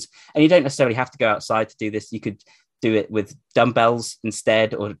variations. And you don't necessarily have to go outside to do this. You could do it with dumbbells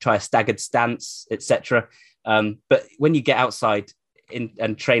instead, or try a staggered stance, etc. But when you get outside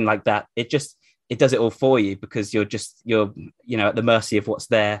and train like that, it does it all for you, because you're at the mercy of what's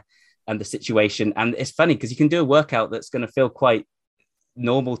there and the situation. And it's funny because you can do a workout that's going to feel quite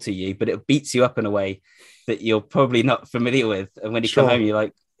normal to you, but it beats you up in a way that you're probably not familiar with. And when you come home, you're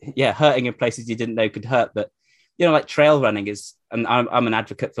like, hurting in places you didn't know could hurt. But like trail running is, and I'm an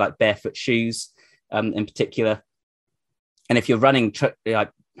advocate for like barefoot shoes in particular. And if you're running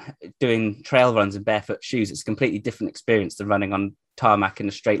doing trail runs in barefoot shoes, it's a completely different experience than running on tarmac in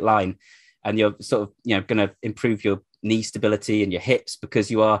a straight line. And you're sort of going to improve your knee stability and your hips, because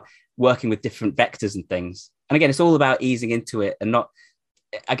you are working with different vectors and things. And again, it's all about easing into it, and not,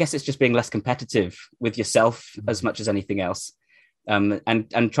 I guess it's just being less competitive with yourself as much as anything else. And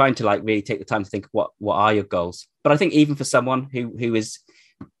trying to like really take the time to think what are your goals. But I think even for someone who is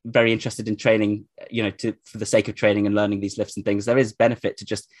very interested in training, for the sake of training and learning these lifts and things, there is benefit to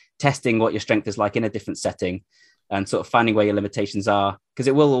just testing what your strength is like in a different setting, and sort of finding where your limitations are, because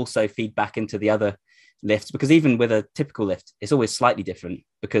it will also feed back into the other lifts. Because even with a typical lift, it's always slightly different,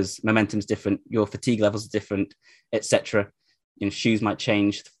 because momentum's different, your fatigue levels are different, etc. Shoes might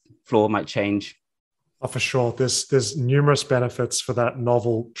change, floor might change. Oh, for sure. There's numerous benefits for that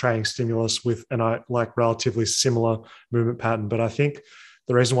novel training stimulus with relatively similar movement pattern. But I think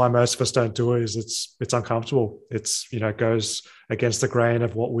the reason why most of us don't do it is it's uncomfortable. It's, goes against the grain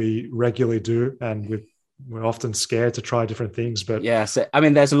of what we regularly do. And with we're often scared to try different things. But yeah, so I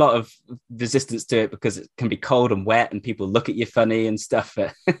mean, there's a lot of resistance to it because it can be cold and wet, and people look at you funny and stuff.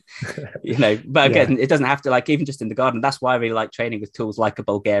 You know, but again, it doesn't have to, like, even just in the garden. That's why I really like training with tools like a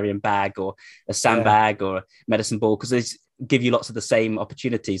Bulgarian bag or a sandbag or a medicine ball, because they give you lots of the same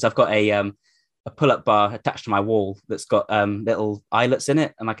opportunities. I've got a pull-up bar attached to my wall that's got little eyelets in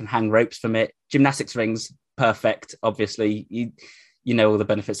it, and I can hang ropes from it. Gymnastics rings, perfect. Obviously, you know all the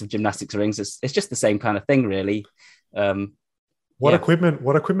benefits of gymnastics rings. It's just the same kind of thing, really. What equipment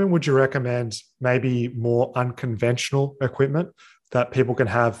would you recommend? Maybe more unconventional equipment that people can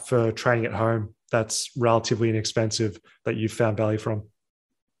have for training at home that's relatively inexpensive that you've found value from?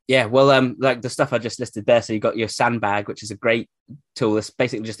 Yeah, well, like the stuff I just listed there. So you got your sandbag, which is a great tool. It's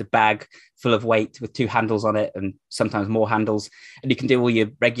basically just a bag full of weight with 2 handles on it, and sometimes more handles. And you can do all your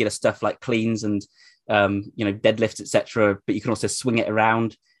regular stuff like cleans and deadlifts, etc. But you can also swing it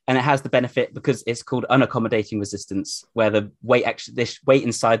around, and it has the benefit because it's called unaccommodating resistance, where the weight this weight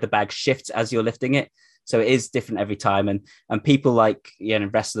inside the bag shifts as you're lifting it. So it is different every time, and people like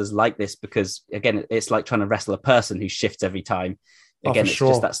wrestlers like this because, again, it's like trying to wrestle a person who shifts every time. Again, it's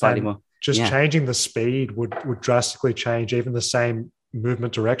just that slightly more. Just changing the speed would drastically change even the same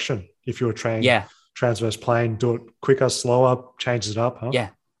movement direction. If you were training transverse plane, do it quicker, slower, changes it up, huh?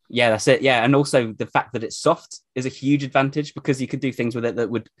 Yeah, that's it. Yeah, and also the fact that it's soft is a huge advantage because you could do things with it that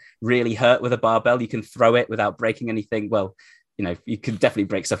would really hurt with a barbell. You can throw it without breaking anything. Well, you can definitely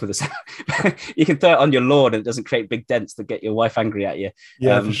break stuff with a you can throw it on your lawn and it doesn't create big dents that get your wife angry at you.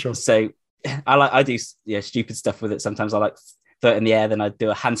 Yeah, for sure. So I do stupid stuff with it. Sometimes I like throw it in the air, then I do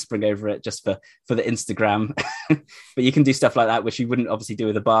a handspring over it just for the Instagram. But you can do stuff like that, which you wouldn't obviously do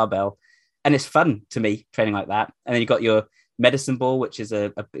with a barbell. And it's fun to me, training like that. And then you got your medicine ball, which is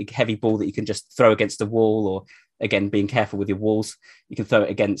a big heavy ball that you can just throw against a wall, or again, being careful with your walls, you can throw it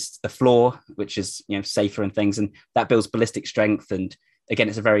against the floor, which is safer and things, and that builds ballistic strength. And again,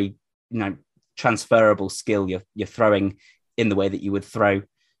 it's a very transferable skill. You're throwing in the way that you would throw.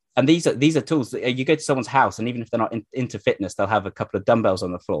 And these are tools that you go to someone's house, and even if they're not into fitness, they'll have a couple of dumbbells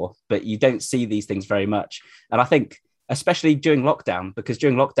on the floor, but you don't see these things very much. And I think especially during lockdown, because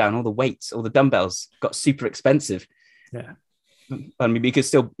during lockdown, all the weights, all the dumbbells got super expensive. Yeah. I mean, you could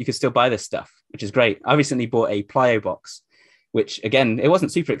still buy this stuff, which is great. I recently bought a plyo box, which, again, it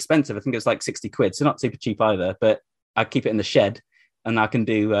wasn't super expensive. I think it was like 60 quid, so not super cheap either. But I keep it in the shed, and I can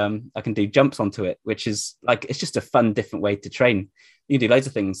do jumps onto it, which is like, it's just a fun, different way to train. You can do loads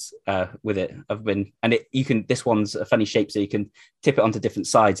of things with it. This one's a funny shape, so you can tip it onto different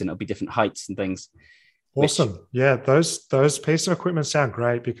sides, and it'll be different heights and things. Awesome. Yeah, those pieces of equipment sound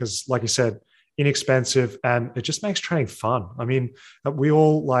great because, like you said, inexpensive, and it just makes training fun. I mean, we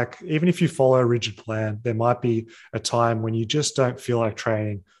all, like, even if you follow a rigid plan, there might be a time when you just don't feel like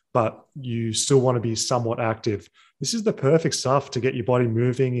training, but you still want to be somewhat active. This is the perfect stuff to get your body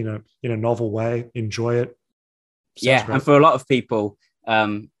moving in a novel way. Enjoy it. Sounds great. And for a lot of people,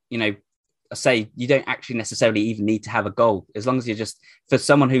 say you don't actually necessarily even need to have a goal, as long as you're just, for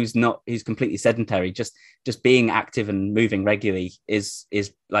someone who's completely sedentary, just being active and moving regularly is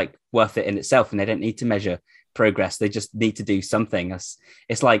like worth it in itself, and they don't need to measure progress. They just need to do something.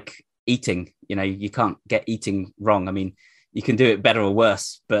 It's like eating. You can't get eating wrong. I mean, you can do it better or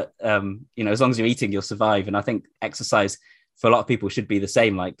worse, but as long as you're eating, you'll survive. And I think exercise for a lot of people should be the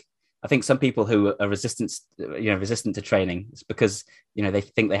same. Like, I think some people who are resistant to training, it's because, they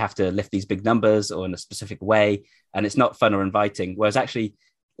think they have to lift these big numbers or in a specific way, and it's not fun or inviting. Whereas actually,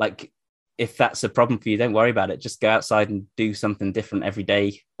 like, if that's a problem for you, don't worry about it. Just go outside and do something different every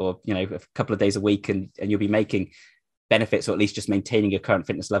day, or, a couple of days a week, and you'll be making benefits, or at least just maintaining your current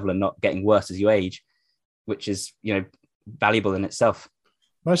fitness level and not getting worse as you age, which is, valuable in itself.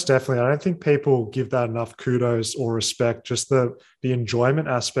 Most definitely. I don't think people give that enough kudos or respect, just the enjoyment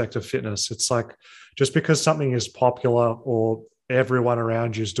aspect of fitness. It's like, just because something is popular or everyone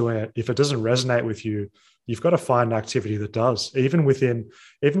around you is doing it, if it doesn't resonate with you, you've got to find an activity that does, even within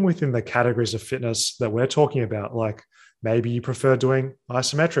the categories of fitness that we're talking about. Like, maybe you prefer doing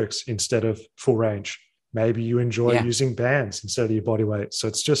isometrics instead of full range. Maybe you enjoy using bands instead of your body weight. So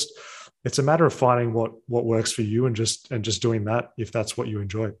it's a matter of finding what works for you and just doing that if that's what you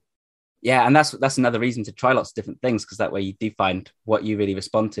enjoy. Yeah, and that's another reason to try lots of different things, because that way you do find what you really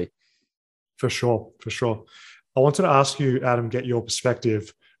respond to. For sure. I wanted to ask you, Adam, get your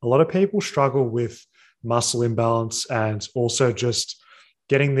perspective. A lot of people struggle with muscle imbalance and also just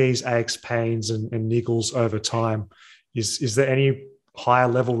getting these aches, pains, and niggles over time. Is there any higher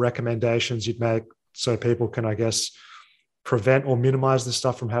level recommendations you'd make so people can, I guess, prevent or minimize this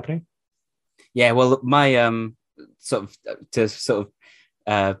stuff from happening? Yeah, well, my to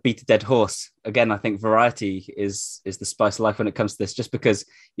beat a dead horse. Again, I think variety is the spice of life when it comes to this, just because,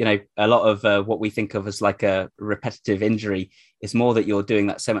 you know, a lot of what we think of as like a repetitive injury is more that you're doing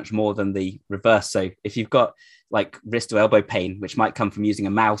that so much more than the reverse. So if you've got like wrist or elbow pain, which might come from using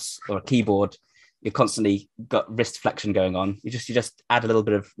a mouse or a keyboard, you're constantly got wrist flexion going on. You just add a little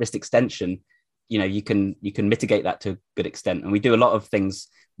bit of wrist extension. You know, you can mitigate that to a good extent. And we do a lot of things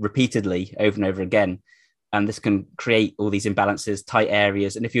repeatedly over and over again. And this can create all these imbalances, tight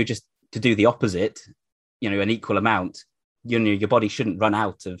areas. And if you're just to do the opposite, you know, an equal amount, you know, your body shouldn't run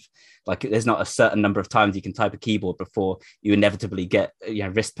out of, like, there's not a certain number of times you can type a keyboard before you inevitably get, you know,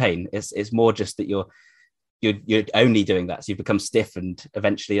 wrist pain. It's more just that you're only doing that. So you become stiff, and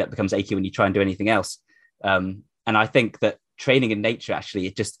eventually that becomes achy when you try and do anything else. And I think that training in nature, actually,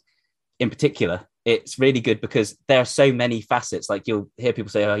 it just, in particular, it's really good because there are so many facets. Like, you'll hear people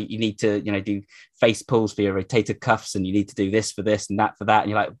say, oh, you need to, you know, do face pulls for your rotator cuffs, and you need to do this for this and that for that.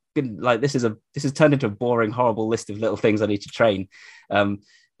 And you're like, this is turned into a boring, horrible list of little things I need to train.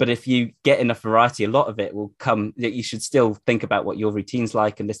 But if you get enough variety, a lot of it will come. You should still think about what your routine's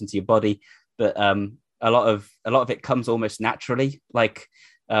like and listen to your body. But a lot of it comes almost naturally. Like,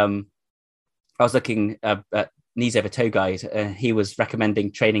 I was looking at Knees Over Toe Guide. He was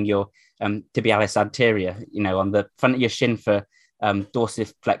recommending training your tibialis anterior, you know, on the front of your shin for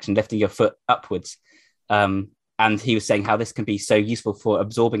dorsiflexion, lifting your foot upwards. And he was saying how this can be so useful for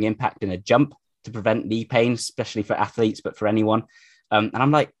absorbing impact in a jump to prevent knee pain, especially for athletes, but for anyone. And I'm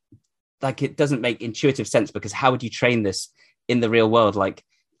like, it doesn't make intuitive sense, because how would you train this in the real world? Like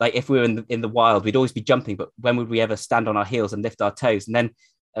if we were in the wild, we'd always be jumping, but when would we ever stand on our heels and lift our toes? And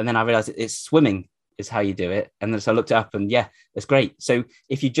then I realized it's swimming is how you do it. And then so I looked it up, and yeah, that's great. So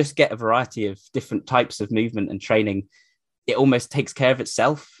if you just get a variety of different types of movement and training, it almost takes care of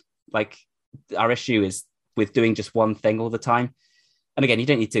itself. Like, our issue is with doing just one thing all the time. And again, you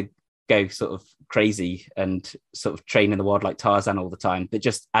don't need to go sort of crazy and sort of train in the wild like Tarzan all the time, but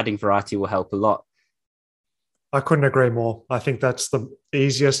just adding variety will help a lot. I couldn't agree more. I think that's the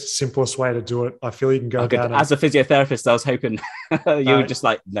easiest, simplest way to do it. I feel you can go down. As a physiotherapist, I was hoping you were just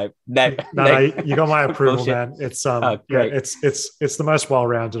like, no. You got my approval, man. It's great. It's the most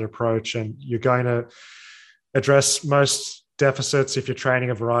well-rounded approach, and you're going to address most deficits if you're training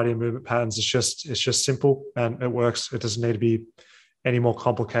a variety of movement patterns. It's just simple, and it works. It doesn't need to be any more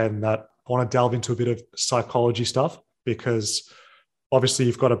complicated than that. I want to delve into a bit of psychology stuff, because obviously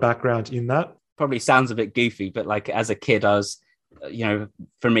you've got a background in that. Probably sounds a bit goofy, but like, as a kid, I was, you know,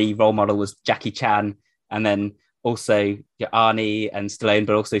 for me, role model was Jackie Chan, and then also Arnie and Stallone,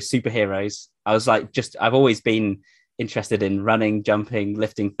 but also superheroes. I was like, I've always been interested in running, jumping,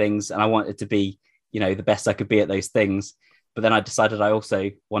 lifting things, and I wanted to be, you know, the best I could be at those things. But then I decided I also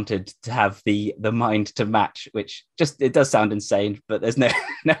wanted to have the mind to match, which it does sound insane, but there's no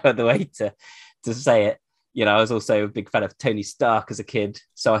other way to say it. You know, I was also a big fan of Tony Stark as a kid.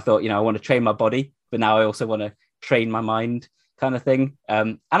 So I thought, you know, I want to train my body, but now I also want to train my mind, kind of thing.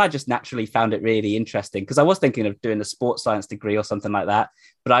 And I just naturally found it really interesting, because I was thinking of doing a sports science degree or something like that.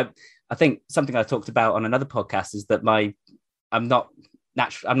 But I think something I talked about on another podcast is that I'm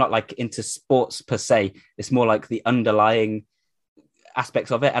not like into sports per se. It's more like the underlying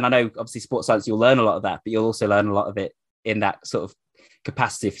aspects of it. And I know obviously sports science, you'll learn a lot of that, but you'll also learn a lot of it in that sort of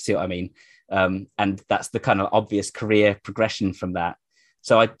capacity, if you see what I mean. And that's the kind of obvious career progression from that.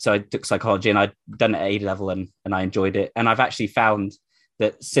 So I took psychology, and I'd done it at A level, and I enjoyed it. And I've actually found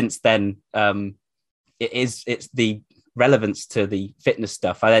that since then, it's the relevance to the fitness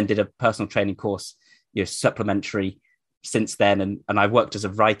stuff. I then did a personal training course, you know, supplementary since then. And I worked as a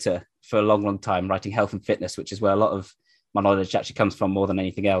writer for a long, long time, writing health and fitness, which is where a lot of my knowledge actually comes from more than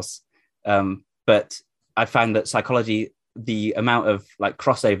anything else. But I found that psychology, the amount of like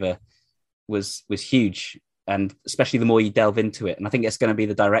crossover was huge, and especially the more you delve into it. And I think it's going to be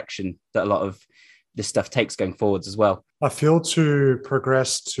the direction that a lot of this stuff takes going forwards as well. I feel to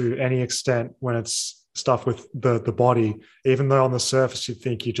progress to any extent when it's stuff with the body, even though on the surface you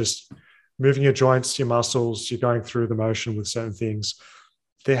think you're just moving your joints, your muscles, you're going through the motion with certain things,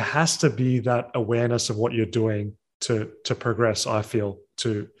 there has to be that awareness of what you're doing to progress, I feel,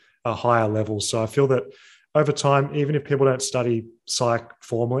 to a higher level. So I feel that over time, even if people don't study psych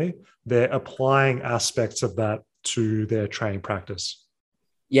formally, they're applying aspects of that to their training practice.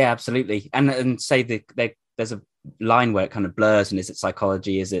 Yeah, absolutely. And say there's a line where it kind of blurs, and is it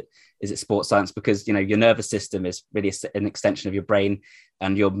psychology? Is it sports science? Because, you know, your nervous system is really an extension of your brain,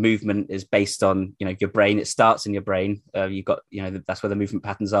 and your movement is based on, you know, your brain. It starts in your brain. You've got, you know, that's where the movement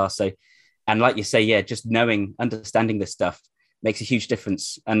patterns are. So, and like you say, yeah, just understanding this stuff makes a huge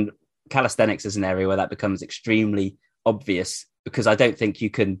difference. And calisthenics is an area where that becomes extremely obvious, because I don't think you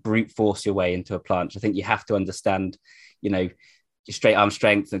can brute force your way into a planche. I think you have to understand, your straight arm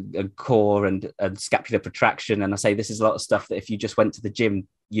strength and core and scapular protraction. And I say this is a lot of stuff that if you just went to the gym,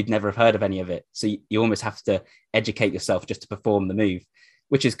 you'd never have heard of any of it. So you almost have to educate yourself just to perform the move,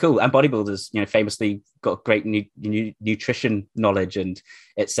 which is cool. And bodybuilders, famously got great nutrition knowledge and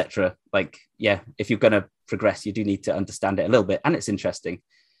etc. Like, yeah, if you're going to progress, you do need to understand it a little bit. And it's interesting.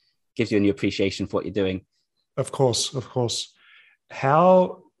 Gives you a new appreciation for what you're doing. Of course.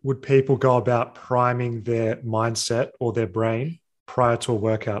 How would people go about priming their mindset or their brain prior to a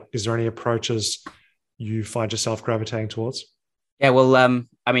workout? Is there any approaches you find yourself gravitating towards? Yeah, well,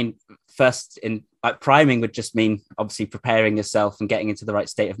 first in priming would just mean obviously preparing yourself and getting into the right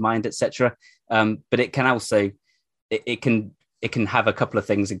state of mind, etc. But it can also, it can have a couple of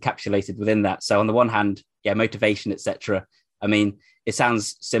things encapsulated within that. So on the one hand, motivation, etc. It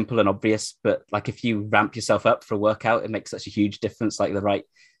sounds simple and obvious, but like if you ramp yourself up for a workout, it makes such a huge difference. Like the right.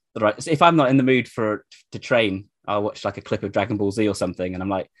 If I'm not in the mood to train, I'll watch like a clip of Dragon Ball Z or something, and I'm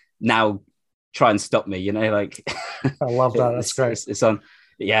like, now try and stop me. Like I love that. That's great. It's on.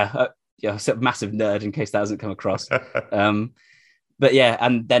 Yeah, sort of massive nerd in case that hasn't come across. But yeah,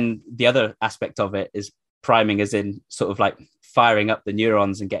 and then the other aspect of it is priming, as in sort of like firing up the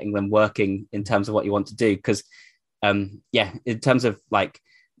neurons and getting them working in terms of what you want to do, because. In terms of like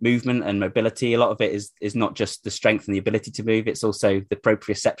movement and mobility, a lot of it is not just the strength and the ability to move, it's also the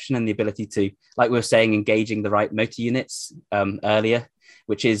proprioception and the ability to, like we were saying, engaging the right motor units earlier,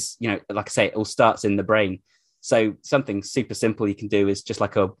 which is, like I say, it all starts in the brain. So something super simple you can do is just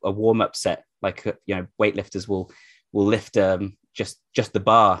like a warm-up set, like, weightlifters will lift just the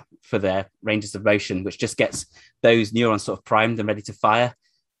bar for their ranges of motion, which just gets those neurons sort of primed and ready to fire.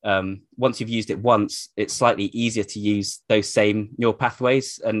 Once you've used it once, it's slightly easier to use those same neural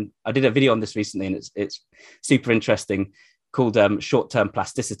pathways. And I did a video on this recently, and it's super interesting, called short-term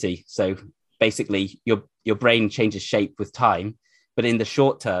plasticity. So basically your brain changes shape with time, but in the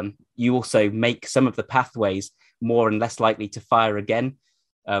short term, you also make some of the pathways more and less likely to fire again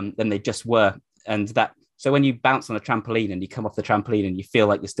than they just were. So when you bounce on a trampoline and you come off the trampoline and you feel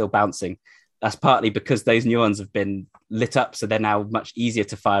like you're still bouncing, that's partly because those neurons have been lit up, so they're now much easier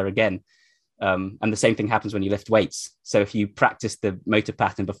to fire again. And the same thing happens when you lift weights. So if you practice the motor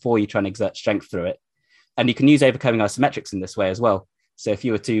pattern before you try and exert strength through it, and you can use overcoming isometrics in this way as well. So if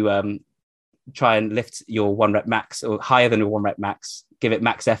you were to try and lift your 1 rep max or higher than a 1 rep max, give it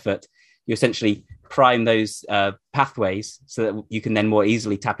max effort, you essentially prime those pathways so that you can then more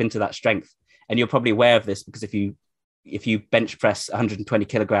easily tap into that strength. And you're probably aware of this because if you bench press 120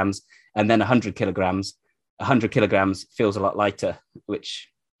 kilograms and then 100 kilograms, 100 kilograms feels a lot lighter, which,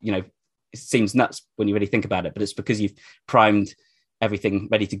 it seems nuts when you really think about it, but it's because you've primed everything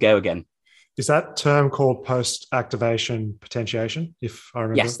ready to go again. Is that term called post-activation potentiation, if I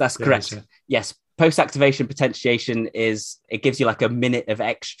remember? Yes, that's correct. Yes, post-activation potentiation it gives you like a minute of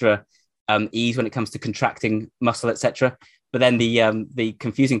extra ease when it comes to contracting muscle, etc. But then the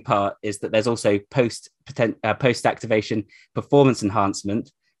confusing part is that there's also post-activation performance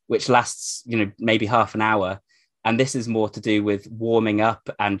enhancement, which lasts, maybe half an hour. And this is more to do with warming up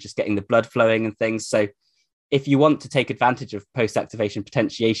and just getting the blood flowing and things. So if you want to take advantage of post-activation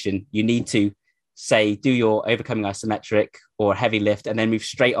potentiation, you need to, say, do your overcoming isometric or heavy lift and then move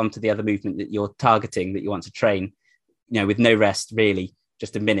straight on to the other movement that you're targeting, that you want to train, with no rest, really,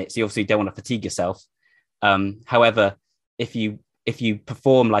 just a minute. So you obviously don't want to fatigue yourself. However, if you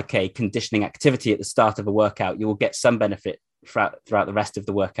perform like a conditioning activity at the start of a workout, you will get some benefit throughout the rest of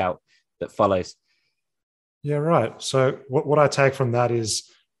the workout that follows. Yeah, right. So what I take from that is,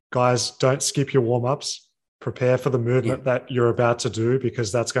 guys, don't skip your warm-ups. Prepare for the movement that you're about to do,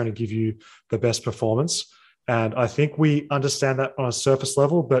 because that's going to give you the best performance. And I think we understand that on a surface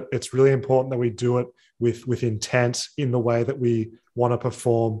level, but it's really important that we do it with intent in the way that we want to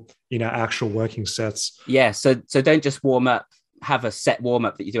perform in our actual working sets. Yeah. So don't just warm up, have a set warm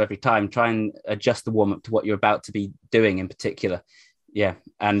up that you do every time. Try and adjust the warm up to what you're about to be doing in particular. Yeah.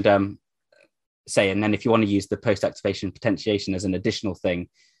 And and then if you want to use the post-activation potentiation as an additional thing,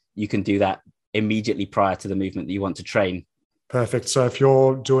 you can do that immediately prior to the movement that you want to train. Perfect. So if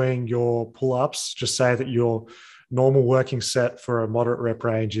you're doing your pull-ups, just say that your normal working set for a moderate rep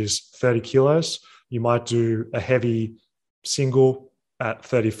range is 30 kilos. You might do a heavy single at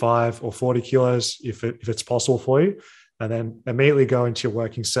 35 or 40 kilos if it's possible for you, and then immediately go into your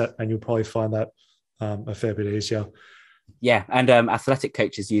working set, and you'll probably find that a fair bit easier. Yeah, and athletic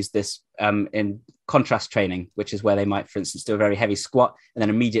coaches use this in contrast training, which is where they might, for instance, do a very heavy squat and then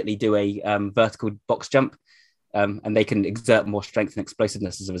immediately do a vertical box jump, and they can exert more strength and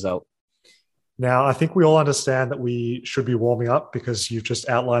explosiveness as a result. Now, I think we all understand that we should be warming up because you've just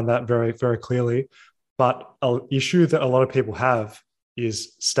outlined that very, very clearly. But an issue that a lot of people have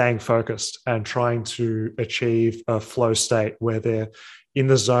is staying focused and trying to achieve a flow state where they're in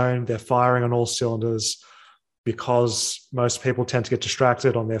the zone, they're firing on all cylinders, because most people tend to get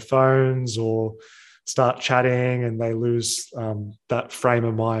distracted on their phones or start chatting and they lose that frame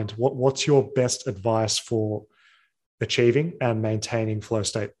of mind. What's your best advice for achieving and maintaining flow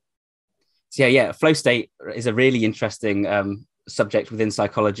state? So yeah, flow state is a really interesting subject within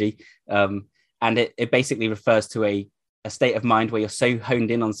psychology. And it basically refers to a state of mind where you're so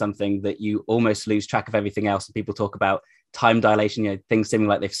honed in on something that you almost lose track of everything else. And people talk about time dilation, things seeming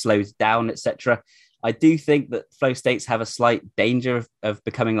like they've slowed down, etc. I do think that flow states have a slight danger of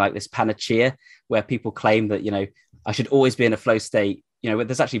becoming like this panacea where people claim that, I should always be in a flow state.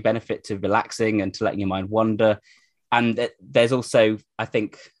 There's actually benefit to relaxing and to letting your mind wander. And there's also, I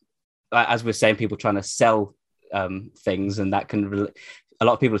think, as we're saying, people trying to sell things, and that a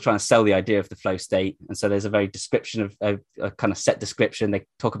lot of people are trying to sell the idea of the flow state. And so there's a very description of a kind of set description. They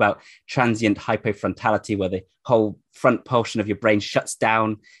talk about transient hypofrontality, where the whole front portion of your brain shuts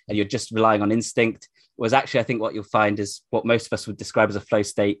down and you're just relying on instinct. Whereas actually, I think what you'll find is what most of us would describe as a flow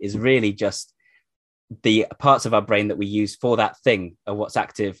state is really just the parts of our brain that we use for that thing are what's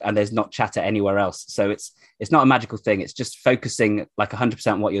active, and there's not chatter anywhere else. So it's not a magical thing. It's just focusing like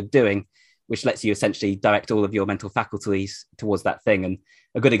 100% on what you're doing, which lets you essentially direct all of your mental faculties towards that thing. And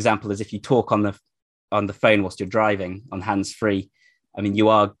a good example is if you talk on the phone whilst you're driving on hands-free, I mean,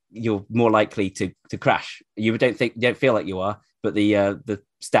 you're more likely to crash. You don't feel like you are, but the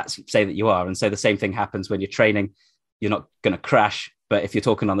stats say that you are. And so the same thing happens when you're training. You're not going to crash, but if you're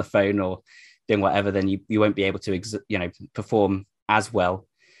talking on the phone or doing whatever, then you won't be able to perform as well.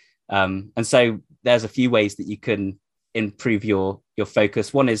 And so there's a few ways that you can improve your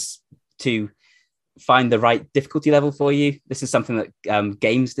focus. One is to find the right difficulty level for you. This is something that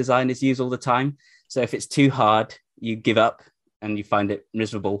games designers use all the time. So if it's too hard, you give up and you find it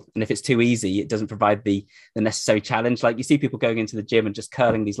miserable. And if it's too easy, it doesn't provide the necessary challenge. Like you see people going into the gym and just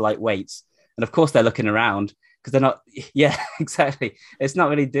curling these light weights. And of course they're looking around because they're not, yeah, exactly. It's not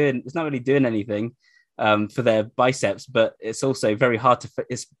really doing anything for their biceps, but it's also very hard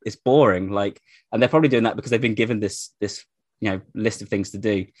it's boring. And they're probably doing that because they've been given this list of things to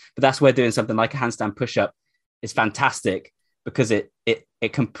do. But that's where doing something like a handstand push-up is fantastic, because it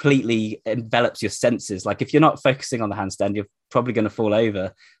completely envelops your senses. Like if you're not focusing on the handstand, you're probably going to fall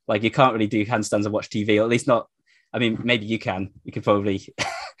over. Like you can't really do handstands and watch TV, or at least not. I mean, maybe you can probably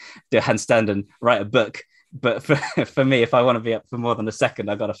do a handstand and write a book. But for me, if I want to be up for more than a second,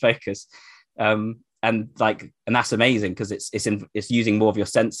 I've got to focus. And that's amazing because it's using more of your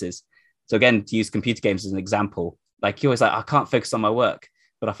senses. So again, to use computer games as an example, like you're always like, I can't focus on my work,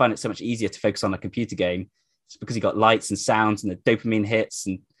 but I find it so much easier to focus on a computer game. It's because you've got lights and sounds and the dopamine hits.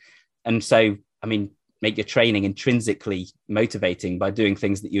 And so, I mean, make your training intrinsically motivating by doing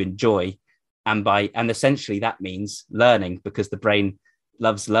things that you enjoy. And essentially that means learning, because the brain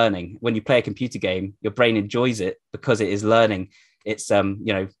loves learning. When you play a computer game, your brain enjoys it because it is learning. It's,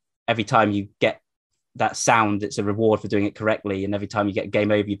 every time you get that sound, it's a reward for doing it correctly. And every time you get a game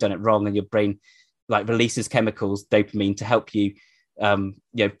over, you've done it wrong, and your brain releases chemicals, dopamine, to help you,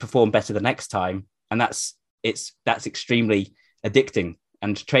 perform better the next time. And that's extremely addicting.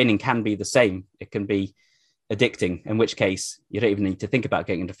 And training can be the same. It can be addicting, in which case you don't even need to think about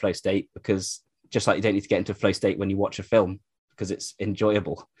getting into flow state, because just like you don't need to get into flow state when you watch a film, because it's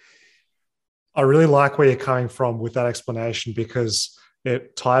enjoyable. I really like where you're coming from with that explanation, because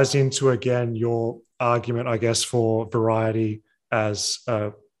it ties into, again, your argument, I guess, for variety as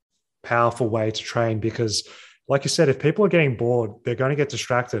a powerful way to train. Because like you said, if people are getting bored, they're going to get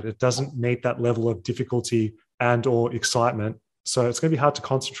distracted. It doesn't meet that level of difficulty and or excitement. So it's going to be hard to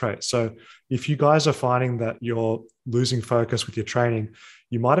concentrate. So if you guys are finding that you're losing focus with your training,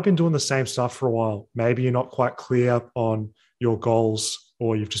 you might have been doing the same stuff for a while. Maybe you're not quite clear on your goals,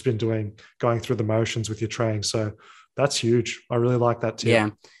 or you've just been going through the motions with your training. So that's huge. I really like that too.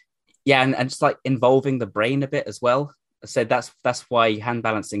 Yeah. And just like involving the brain a bit as well. So that's why hand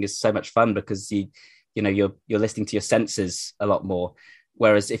balancing is so much fun, because you're listening to your senses a lot more.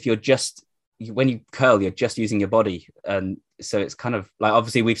 Whereas if when you curl, you're just using your body. And so it's kind of like,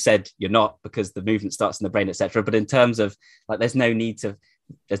 obviously we've said you're not, because the movement starts in the brain, etc. But in terms of there's no need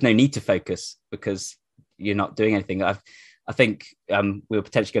to focus, because you're not doing anything. I think we were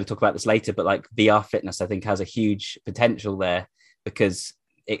potentially going to talk about this later, but VR fitness, I think, has a huge potential there, because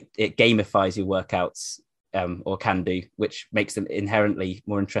it gamifies your workouts, or can do, which makes them inherently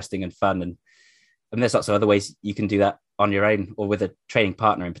more interesting and fun. And there's lots of other ways you can do that on your own, or with a training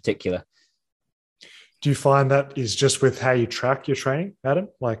partner in particular. Do you find that is just with how you track your training, Adam?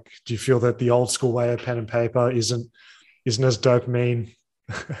 Like, do you feel that the old school way of pen and paper isn't as dopamine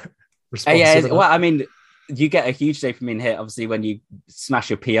responsive Well, enough? I mean, you get a huge dopamine hit, obviously, when you smash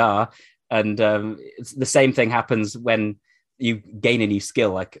your PR. And it's the same thing happens when you gain a new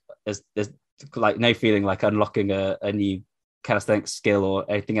skill. Like there's like no feeling like unlocking a new calisthenics skill or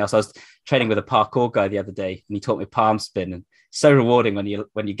anything else. I was training with a parkour guy the other day, and he taught me palm spin, and so rewarding when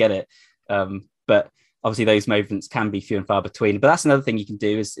you get it. But obviously, those movements can be few and far between. But that's another thing you can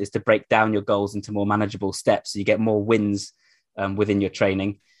do is to break down your goals into more manageable steps, so you get more wins within your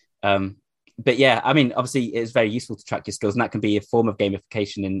training. But yeah, I mean, obviously, it's very useful to track your skills, and that can be a form of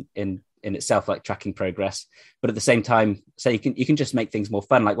gamification in itself, like tracking progress. But at the same time, so you can just make things more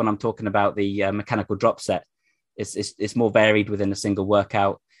fun. Like when I'm talking about the mechanical drop set, it's more varied within a single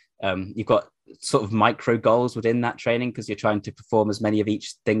workout. You've got sort of micro goals within that training because you're trying to perform as many of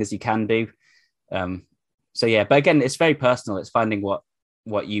each thing as you can do. So yeah, but again, it's very personal. It's finding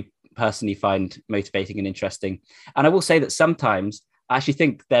what you personally find motivating and interesting. And I will say that sometimes I actually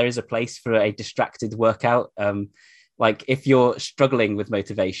think there is a place for a distracted workout. Like if you're struggling with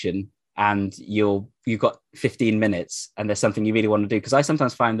motivation and you've got 15 minutes and there's something you really want to do, because I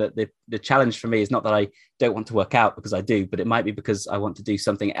sometimes find that the challenge for me is not that I don't want to work out, because I do, but it might be because I want to do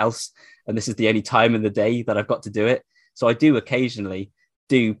something else. And this is the only time in the day that I've got to do it. So I do occasionally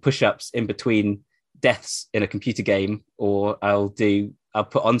do push-ups in between deaths in a computer game, or I'll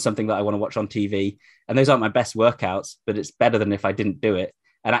put on something that I want to watch on TV. And those aren't my best workouts, but it's better than if I didn't do it.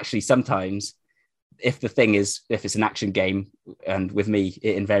 And actually sometimes if it's an action game, and with me,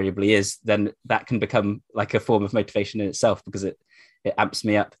 it invariably is, then that can become like a form of motivation in itself because it amps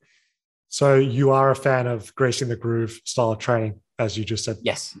me up. So you are a fan of greasing the groove style of training, as you just said?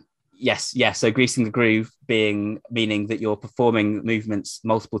 Yes. So greasing the groove meaning that you're performing movements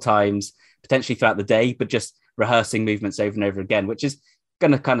multiple times, potentially throughout the day, but just rehearsing movements over and over again, which is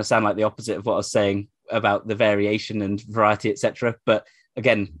going to kind of sound like the opposite of what I was saying about the variation and variety, etc. But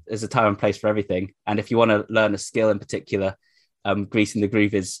again, there's a time and place for everything. And if you want to learn a skill in particular, greasing the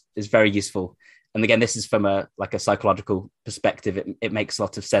groove is very useful. And again, this is from a psychological perspective. It makes a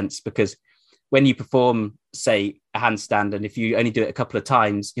lot of sense because when you perform, say, a handstand, and if you only do it a couple of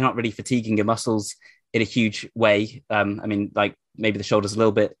times, you're not really fatiguing your muscles in a huge way. I mean, like maybe the shoulders a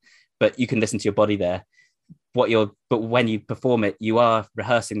little bit, but you can listen to your body there. But when you perform it, you are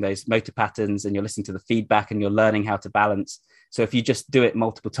rehearsing those motor patterns and you're listening to the feedback and you're learning how to balance. So if you just do it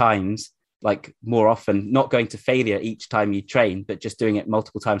multiple times, like more often, not going to failure each time you train, but just doing it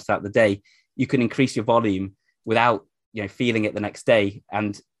multiple times throughout the day, you can increase your volume without, feeling it the next day.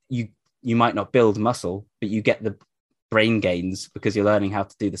 And you might not build muscle, but you get the brain gains because you're learning how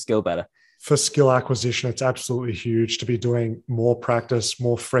to do the skill better. For skill acquisition, it's absolutely huge to be doing more practice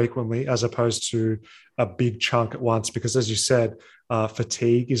more frequently as opposed to a big chunk at once. Because as you said,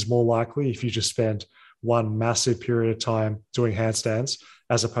 fatigue is more likely if you just spend one massive period of time doing handstands,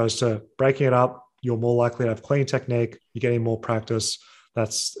 as opposed to breaking it up. You're more likely to have clean technique. You're getting more practice.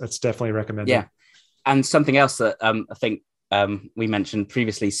 That's definitely recommended. Yeah. And something else that I think we mentioned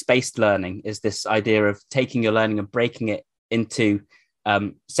previously, spaced learning, is this idea of taking your learning and breaking it into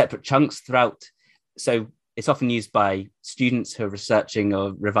separate chunks throughout. So it's often used by students who are researching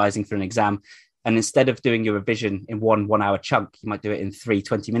or revising for an exam. And instead of doing your revision in one hour chunk, you might do it in 3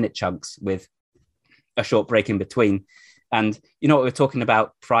 20-minute chunks with a short break in between. And what we're talking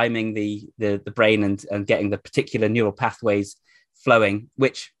about, priming the brain and getting the particular neural pathways flowing,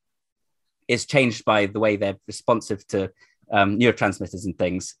 which is changed by the way they're responsive to neurotransmitters and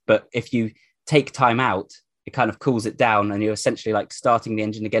things. But if you take time out, it kind of cools it down and you're essentially like starting the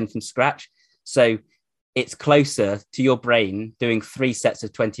engine again from scratch. So it's closer to your brain. Doing 3 sets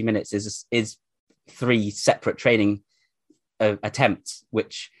of 20 minutes is 3 separate training attempts,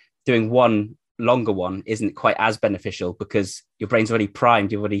 which doing one longer one isn't quite as beneficial because your brain's already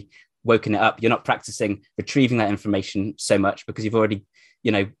primed, you've already woken it up. You're not practicing retrieving that information so much because you've already,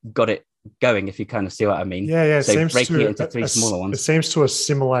 got it going, if you kind of see what I mean. Yeah. So breaking it into 3 smaller ones. It seems to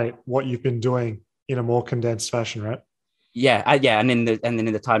assimilate what you've been doing in a more condensed fashion, right? Yeah. And then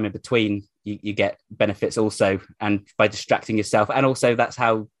in the time in between, you get benefits also, and by distracting yourself. And also that's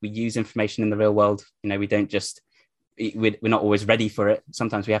how we use information in the real world. We don't just, we're not always ready for it.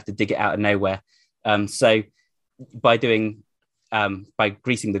 Sometimes we have to dig it out of nowhere. So by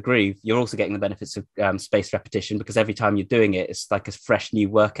greasing the groove, you're also getting the benefits of spaced repetition, because every time you're doing it, it's like a fresh new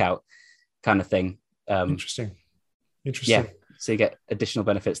workout kind of thing. Interesting. Yeah. So you get additional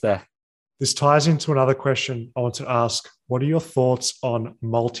benefits there. This ties into another question I want to ask. What are your thoughts on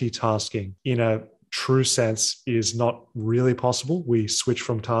multitasking? In a true sense, is not really possible. We switch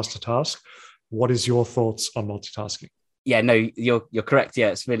from task to task. What is your thoughts on multitasking? Yeah, no, you're correct. Yeah,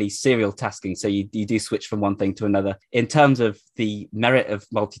 it's really serial tasking. So you do switch from one thing to another. In terms of the merit of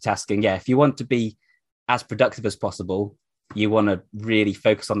multitasking, yeah, if you want to be as productive as possible, you want to really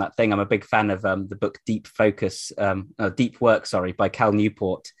focus on that thing. I'm a big fan of the book Deep Work, by Cal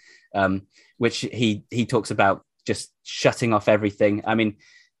Newport, which he talks about just shutting off everything. I mean,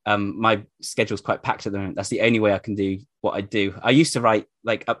 my schedule's quite packed at the moment. That's the only way I can do what I do. I used to write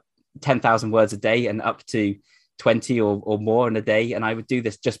like up 10,000 words a day and up to 20 or more in a day. And I would do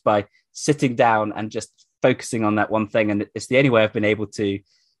this just by sitting down and just focusing on that one thing. And it's the only way I've been able to,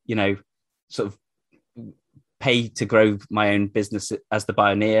 sort of pay to grow my own business as the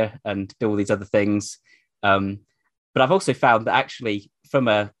Bioneer and do all these other things. But I've also found that actually from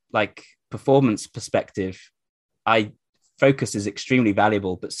a performance perspective, focus is extremely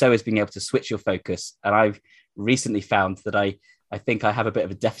valuable, but so is being able to switch your focus. And I've recently found that I think I have a bit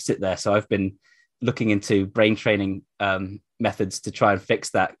of a deficit there. So I've been looking into brain training methods to try and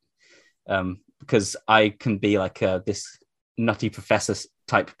fix that, because I can be like this nutty professor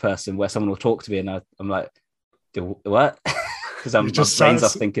type person where someone will talk to me and I'm like, do what? Because my brain's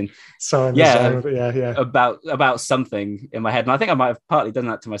off thinking about something in my head. And I think I might have partly done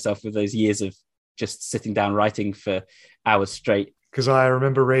that to myself with those years of just sitting down writing for hours straight. Because I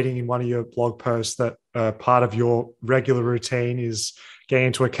remember reading in one of your blog posts that part of your regular routine is getting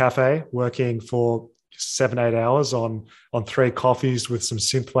into a cafe, working for 7-8 hours on 3 coffees with some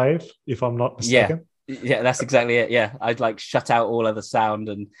synthwave, if I'm not mistaken. Yeah, that's exactly it. Yeah, I'd shut out all other sound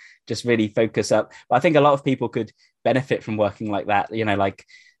and just really focus up. But I think a lot of people could benefit from working like that.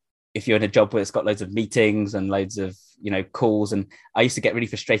 If you're in a job where it's got loads of meetings and loads of, calls. And I used to get really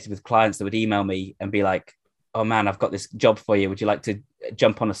frustrated with clients that would email me and be like, oh man, I've got this job for you. Would you like to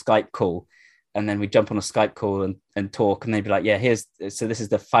jump on a Skype call? And then we jump on a Skype call and talk. And they'd be like, yeah, this is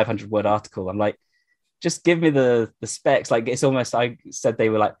the 500-word article. I'm like, just give me the specs. It's almost, I said they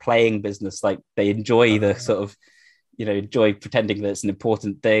were playing business. They enjoy the sort of, enjoy pretending that it's an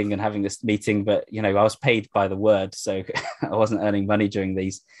important thing and having this meeting. But, I was paid by the word. So I wasn't earning money during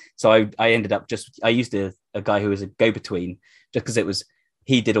these. So I ended up I used a guy who was a go-between just because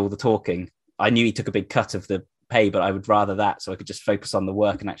he did all the talking. I knew he took a big cut of the pay, but I would rather that so I could just focus on the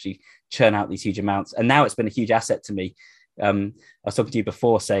work and actually churn out these huge amounts. And now it's been a huge asset to me. I was talking to you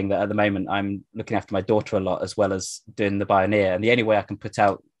before saying that at the moment I'm looking after my daughter a lot as well as doing the Bioneer. And the only way I can put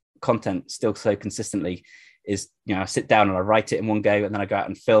out content still so consistently is, I sit down and I write it in one go and then I go out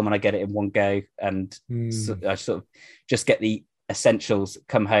and film and I get it in one go. And so I sort of just get the essentials,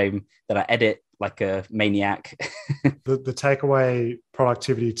 come home, then I edit like a maniac. The takeaway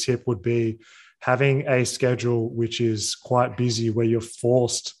productivity tip would be having a schedule which is quite busy where you're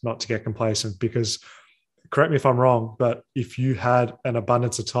forced not to get complacent, because correct me if I'm wrong, but if you had an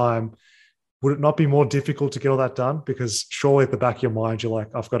abundance of time, would it not be more difficult to get all that done? Because surely at the back of your mind, you're like,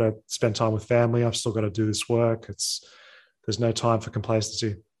 I've got to spend time with family. I've still got to do this work. There's no time for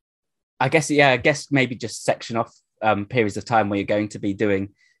complacency. I guess maybe just section off periods of time where you're going to be doing,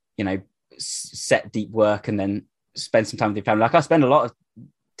 set deep work and then spend some time with your family. I spend a lot of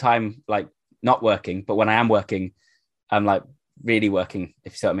time not working, but when I am working, I'm really working,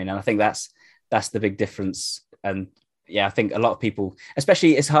 if you see what I mean. And I think that's the big difference. And yeah, I think a lot of people,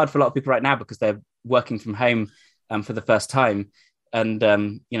 especially it's hard for a lot of people right now because they're working from home for the first time. And,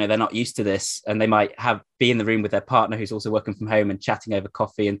 they're not used to this and they might be in the room with their partner who's also working from home and chatting over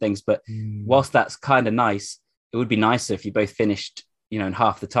coffee and things. But whilst that's kind of nice, it would be nicer if you both finished, in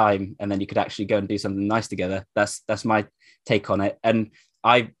half the time and then you could actually go and do something nice together. That's my take on it. And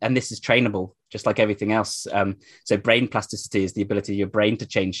this is trainable, just like everything else. So brain plasticity is the ability of your brain to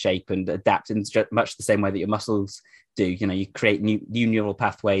change shape and adapt in much the same way that your muscles do. You create new neural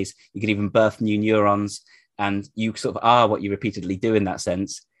pathways. You can even birth new neurons, and you sort of are what you repeatedly do in that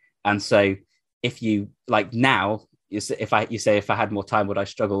sense. And so, if you now, if I had more time, would I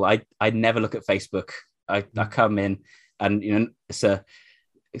struggle? I'd never look at Facebook. I come in, and it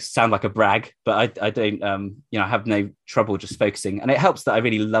sound like a brag, but I don't. I have no trouble just focusing, and it helps that I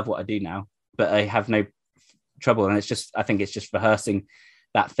really love what I do now. But I have no trouble, and I think it's just rehearsing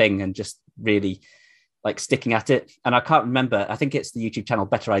that thing and just really sticking at it. And I can't remember, I think it's the YouTube channel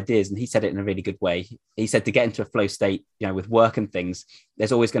Better Ideas, and he said it in a really good way. He said to get into a flow state, with work and things,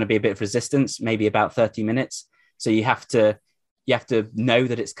 there's always going to be a bit of resistance, maybe about 30 minutes. So you have to know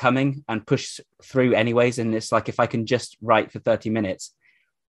that it's coming and push through anyways. And it's if I can just write for 30 minutes,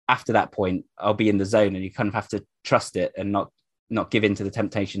 after that point, I'll be in the zone, and you kind of have to trust it and not give in to the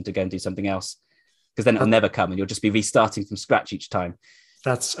temptation to go and do something else, because then it'll never come and you'll just be restarting from scratch each time.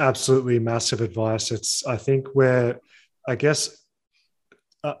 That's absolutely massive advice. I think where, I guess,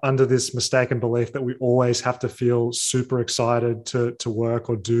 under this mistaken belief that we always have to feel super excited to work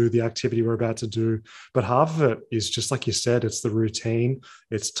or do the activity we're about to do. But half of it is just like you said, it's the routine,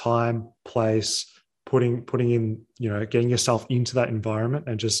 it's time, place, putting in, getting yourself into that environment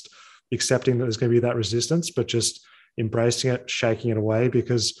and just accepting that there's going to be that resistance, but just embracing it, shaking it away,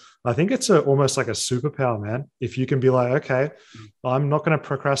 because I think it's almost like a superpower, man. If you can be like, okay, I'm not going to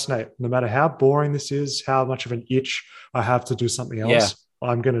procrastinate, no matter how boring this is, how much of an itch I have to do something else. Yeah.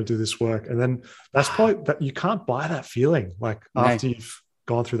 I'm going to do this work. And then that's probably that you can't buy that feeling like after you've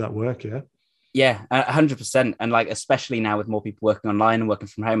gone through that work. Yeah. Yeah, 100%. And like, especially now with more people working online and working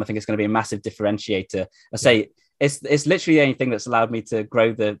from home, I think it's going to be a massive differentiator. I say it's literally the only thing that's allowed me to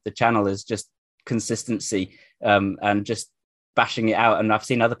grow the channel is just consistency, and just bashing it out. And I've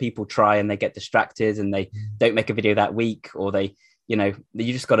seen other people try and they get distracted and they don't make a video that week, or they, you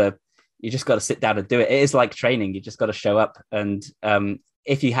just got to sit down and do it. It is like training. You just got to show up. And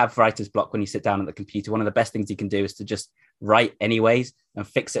if you have writer's block when you sit down at the computer, one of the best things you can do is to just write anyways and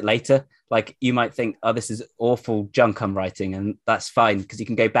fix it later. Like, you might think, oh, this is awful junk I'm writing, and that's fine because you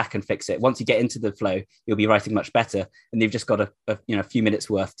can go back and fix it. Once you get into the flow, you'll be writing much better, and you've just got a few minutes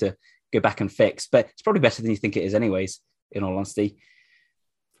worth to go back and fix. But it's probably better than you think it is anyways, in all honesty.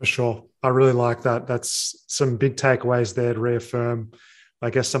 For sure. I really like that. That's some big takeaways there to reaffirm,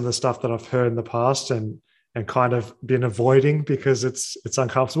 I guess, some of the stuff that I've heard in the past and kind of been avoiding because it's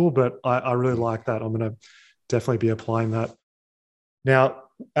uncomfortable, but I really like that. I'm going to definitely be applying that. Now,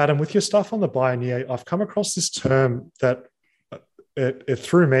 Adam, with your stuff on the Bioneer, I've come across this term that it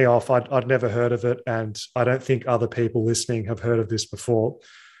threw me off. I'd never heard of it, and I don't think other people listening have heard of this before.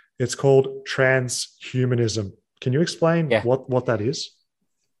 It's called transhumanism. Can you explain what that is?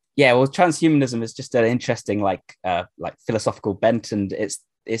 Yeah, well, transhumanism is just an interesting like philosophical bent, and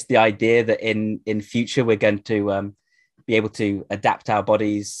it's the idea that in future we're going to be able to adapt our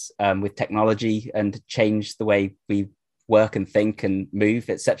bodies with technology and change the way we work and think and move,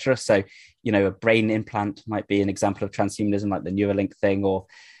 etc. So, a brain implant might be an example of transhumanism, like the Neuralink thing, or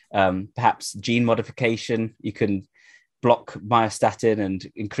perhaps gene modification. You can block myostatin and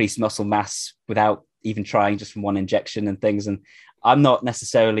increase muscle mass without even trying, just from one injection and things. And I'm not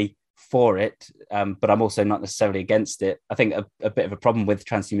necessarily for it, but I'm also not necessarily against it. I think a bit of a problem with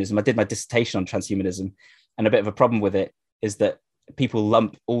transhumanism, I did my dissertation on transhumanism, and a bit of a problem with it is that people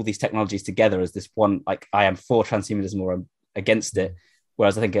lump all these technologies together as this one, like, I am for transhumanism or I'm against it.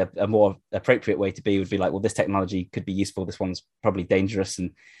 Whereas I think a more appropriate way to be would be like, well, this technology could be useful, this one's probably dangerous.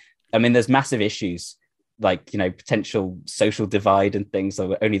 And I mean, there's massive issues like, potential social divide and things.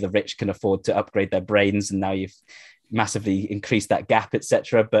 So only the rich can afford to upgrade their brains, and now you've massively increased that gap,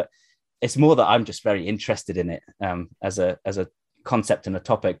 etc. But it's more that I'm just very interested in it as a concept and a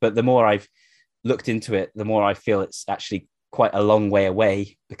topic. But the more I've looked into it, the more I feel it's actually quite a long way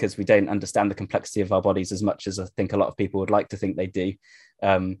away, because we don't understand the complexity of our bodies as much as I think a lot of people would like to think they do.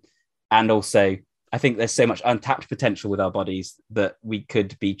 And also, I think there's so much untapped potential with our bodies that we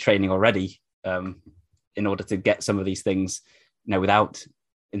could be training already in order to get some of these things, without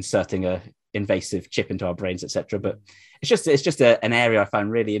inserting a invasive chip into our brains, etc. But it's just an area I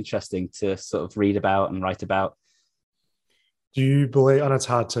find really interesting to sort of read about and write about. Do you believe, and it's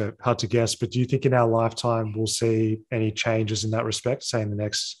hard to guess, but do you think in our lifetime we'll see any changes in that respect, say in the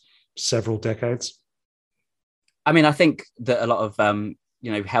next several decades? I mean, I think that a lot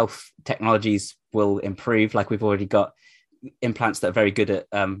of health technologies will improve. Like, we've already got implants that are very good at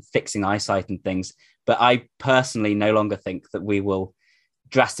fixing eyesight and things. But I personally no longer think that we will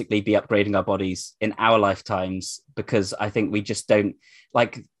drastically be upgrading our bodies in our lifetimes, because I think we just don't,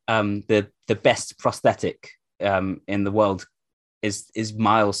 like, the best prosthetic in the world is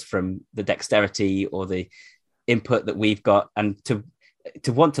miles from the dexterity or the input that we've got. And to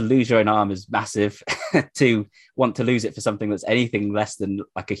want to lose your own arm is massive. To want to lose it for something that's anything less than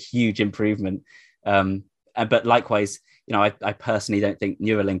like a huge improvement. But likewise, I personally don't think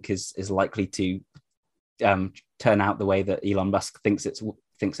Neuralink is likely to turn out the way that Elon Musk thinks it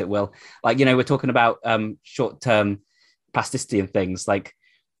will. Like, we're talking about short-term plasticity and things like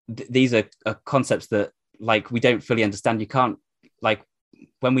these are concepts that, like, we don't fully understand. You can't, like,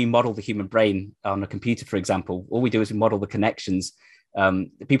 when we model the human brain on a computer, for example, all we do is we model the connections.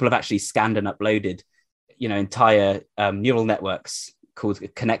 People have actually scanned and uploaded, entire neural networks called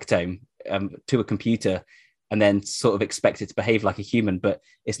connectome to a computer, and then sort of expect it to behave like a human, but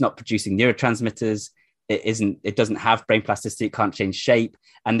it's not producing neurotransmitters. It doesn't have brain plasticity. It can't change shape.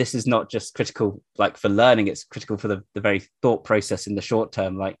 And this is not just critical, like, for learning, it's critical for the very thought process in the short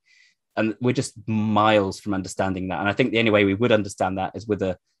term. Like, and we're just miles from understanding that. And I think the only way we would understand that is with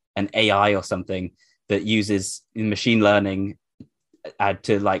an AI or something that uses machine learning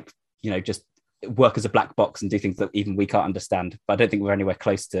to like, just work as a black box and do things that even we can't understand. But I don't think we're anywhere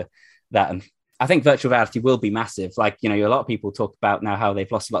close to that. And I think virtual reality will be massive. Like, a lot of people talk about now how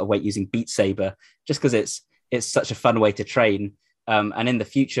they've lost a lot of weight using Beat Saber just because it's such a fun way to train. And in the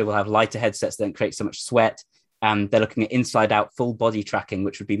future, we'll have lighter headsets that don't create so much sweat. And they're looking at inside out full body tracking,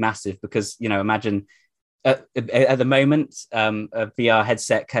 which would be massive because, imagine at the moment, a VR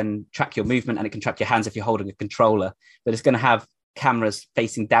headset can track your movement and it can track your hands if you're holding a controller, but it's going to have cameras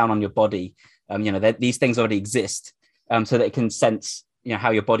facing down on your body. These things already exist so that it can sense,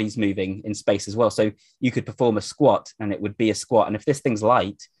 how your body's moving in space as well. So you could perform a squat and it would be a squat. And if this thing's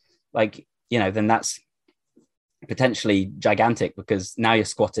light, like, then that's potentially gigantic because now you're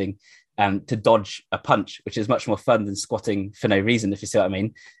squatting to dodge a punch, which is much more fun than squatting for no reason, if you see what I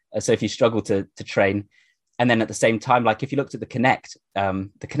mean. So if you struggle to train, and then at the same time, like if you looked at the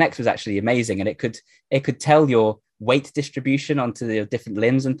Kinect was actually amazing, and it could tell your weight distribution onto the different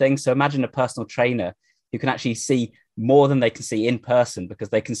limbs and things. So imagine a personal trainer who can actually see more than they can see in person, because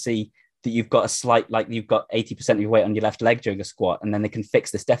they can see that you've got a slight, like you've got 80% of your weight on your left leg during a squat, and then they can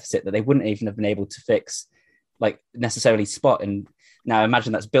fix this deficit that they wouldn't even have been able to fix, like necessarily spot. And now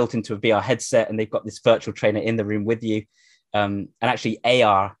imagine that's built into a VR headset, and they've got this virtual trainer in the room with you. And actually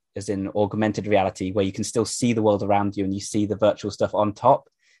AR, as in augmented reality, where you can still see the world around you and you see the virtual stuff on top,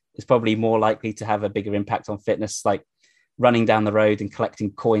 is probably more likely to have a bigger impact on fitness, like running down the road and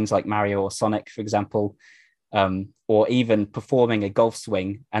collecting coins like Mario or Sonic, for example, or even performing a golf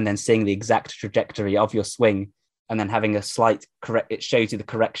swing and then seeing the exact trajectory of your swing and then having a slight it shows you the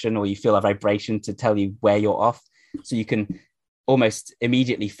correction, or you feel a vibration to tell you where you're off. So you can almost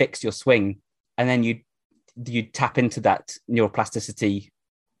immediately fix your swing, and then you tap into that neuroplasticity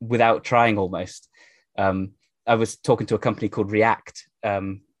without trying almost. I was talking to a company called React,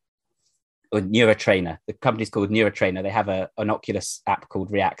 or Neurotrainer. The company's called Neurotrainer. They have an Oculus app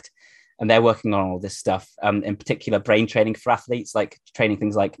called React, and they're working on all this stuff, in particular brain training for athletes, like training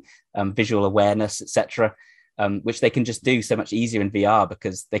things like visual awareness, etc., which they can just do so much easier in VR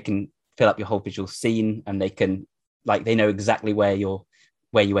because they can fill up your whole visual scene, and they know exactly where you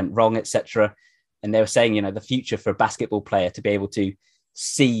went wrong, etc. And they were saying, the future for a basketball player to be able to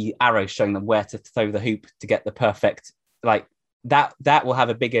see arrows showing them where to throw the hoop to get the perfect, like that will have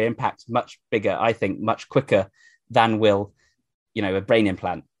a bigger impact, much bigger, I think, much quicker than will, a brain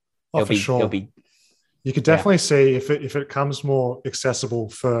implant. Sure. You could definitely see if it comes more accessible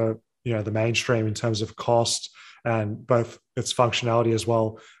for, the mainstream in terms of cost and both its functionality as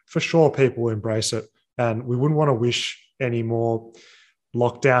well. For sure, people will embrace it, and we wouldn't want to wish any more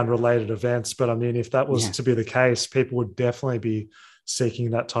lockdown related events. But I mean, if that was to be the case, people would definitely be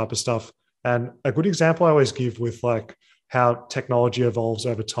seeking that type of stuff. And a good example I always give with like how technology evolves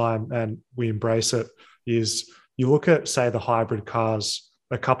over time and we embrace it is you look at, say, the hybrid cars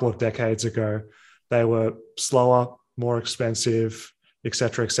a couple of decades ago. They were slower, more expensive, et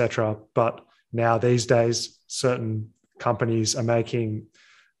cetera, but now these days certain companies are making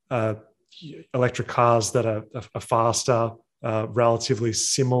electric cars that are faster, relatively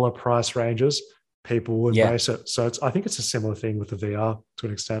similar price ranges. People will embrace it. So I think it's a similar thing with the VR to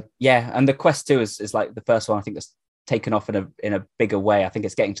an extent. Yeah, and the Quest 2 is like the first one I think that's taken off in a bigger way. I think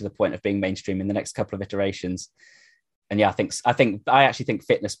it's getting to the point of being mainstream in the next couple of iterations. And I actually think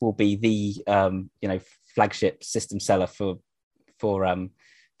fitness will be the flagship system seller for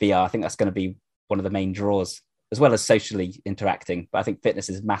VR. I think that's going to be one of the main draws, as well as socially interacting. But I think fitness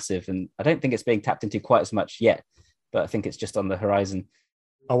is massive, and I don't think it's being tapped into quite as much yet, but I think it's just on the horizon.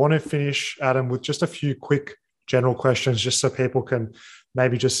 I want to finish, Adam, with just a few quick general questions, just so people can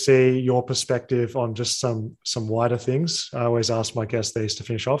maybe just see your perspective on just some wider things. I always ask my guests these to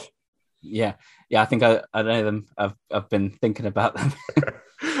finish off. Yeah. I think I know them. I've been thinking about them.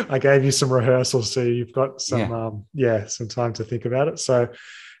 I gave you some rehearsals, so you've got some some time to think about it. So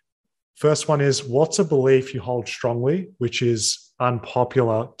first one is, what's a belief you hold strongly, which is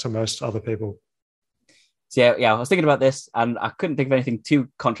unpopular to most other people? So I was thinking about this, and I couldn't think of anything too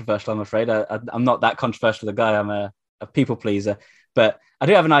controversial, I'm afraid. I'm not that controversial a guy. I'm a people pleaser. But I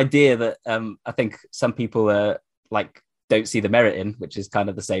do have an idea that I think some people don't see the merit in, which is kind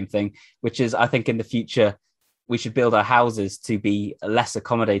of the same thing, which is I think in the future we should build our houses to be less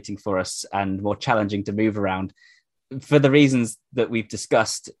accommodating for us and more challenging to move around for the reasons that we've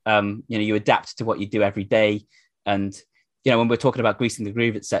discussed. You adapt to what you do every day. And, when we're talking about greasing the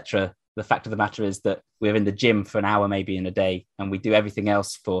groove, etc., the fact of the matter is that we're in the gym for an hour, maybe in a day, and we do everything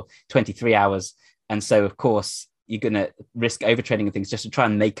else for 23 hours. And so, of course, you're going to risk overtraining and things just to try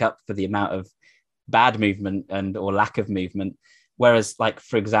and make up for the amount of bad movement or lack of movement. Whereas, like,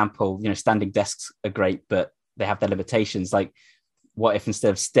 for example, standing desks are great, but they have their limitations. Like, what if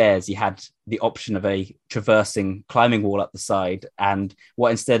instead of stairs, you had the option of a traversing climbing wall up the side? And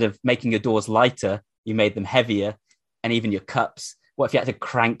what instead of making your doors lighter, you made them heavier, and even your cups? What if you had to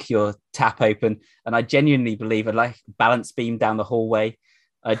crank your tap open? And I genuinely believe a like balance beam down the hallway.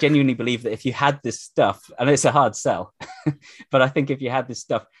 I genuinely believe that if you had this stuff, and it's a hard sell, but I think if you had this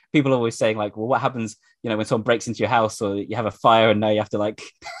stuff, people are always saying like, well, what happens, when someone breaks into your house or you have a fire and now you have to like,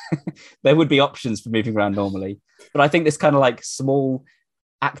 there would be options for moving around normally. But I think this kind of like small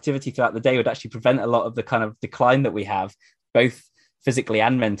activity throughout the day would actually prevent a lot of the kind of decline that we have, both physically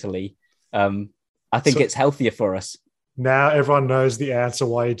and mentally. I think it's healthier for us. Now everyone knows the answer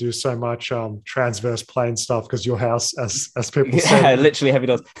why you do so much transverse plane stuff, because your house, as people say, literally heavy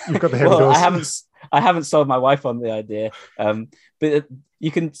doors. You've got the heavy doors. I haven't sold my wife on the idea, but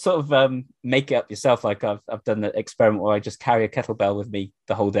you can sort of make it up yourself. Like I've done the experiment where I just carry a kettlebell with me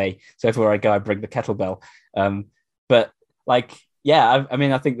the whole day, so everywhere I go I bring the kettlebell. But like, yeah, I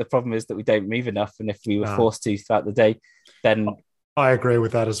mean, I think the problem is that we don't move enough, and if we were forced to throughout the day, then I agree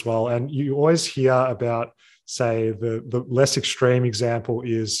with that as well. And you always hear about, say, the less extreme example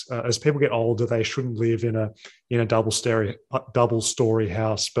is as people get older, they shouldn't live in a double story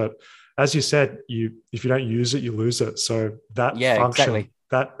house. But as you said, if you don't use it, you lose it. So that function,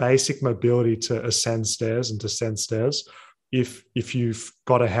 that basic mobility to ascend stairs and descend stairs, if you've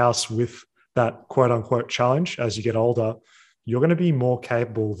got a house with that quote unquote challenge as you get older, you're going to be more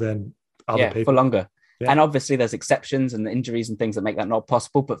capable than other people for longer. Yeah. And obviously there's exceptions and injuries and things that make that not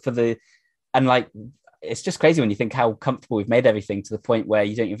possible. But it's just crazy when you think how comfortable we've made everything, to the point where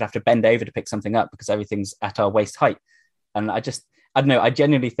you don't even have to bend over to pick something up because everything's at our waist height. And I don't know, I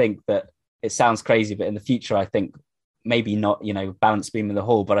genuinely think that it sounds crazy, but in the future, I think maybe not, balance beam in the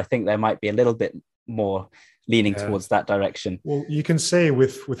hall, but I think there might be a little bit more leaning towards that direction. Well, you can see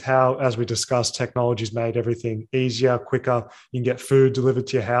with how, as we discussed, technology's made everything easier, quicker. You can get food delivered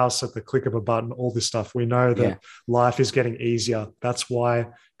to your house at the click of a button, all this stuff. We know that life is getting easier. That's why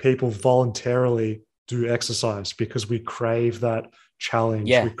people voluntarily do exercise, because we crave that challenge.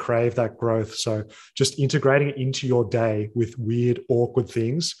 We crave that growth. So just integrating it into your day with weird, awkward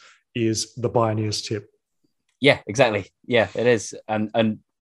things is the pioneer's tip. Yeah, exactly. Yeah, it is. And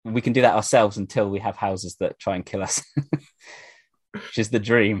we can do that ourselves until we have houses that try and kill us, which is the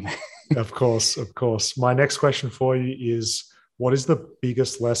dream. Of course. My next question for you is, what is the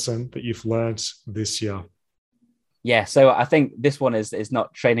biggest lesson that you've learned this year? Yeah, so I think this one is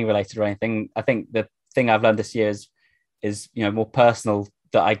not training related or anything. I think the thing I've learned this year is more personal,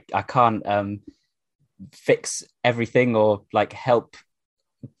 that I can't fix everything or like help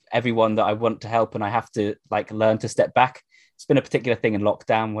everyone that I want to help, and I have to like learn to step back. It's been a particular thing in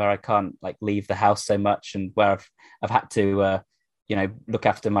lockdown where I can't like leave the house so much, and where I've had to look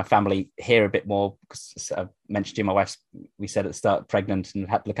after my family here a bit more, because I mentioned to you, my wife's, we said at the start, pregnant, and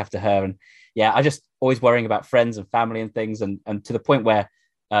had to look after her. And I just always worrying about friends and family and things, and to the point where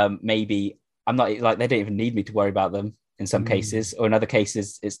maybe I'm not like, they don't even need me to worry about them in some cases, or in other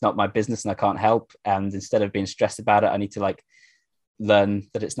cases it's not my business and I can't help. And instead of being stressed about it, I need to like learn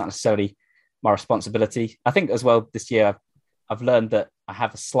that it's not necessarily my responsibility. I think as well this year I've learned that I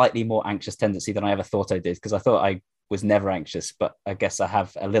have a slightly more anxious tendency than I ever thought I did, because I thought I was never anxious, but I guess I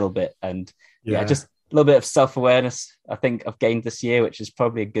have a little bit. And just a little bit of self-awareness I think I've gained this year, which is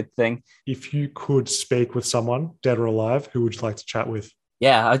probably a good thing. If you could speak with someone, dead or alive, who would you like to chat with?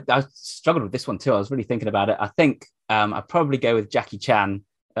 Yeah, I struggled with this one too. I was really thinking about it. I think I'd probably go with Jackie Chan,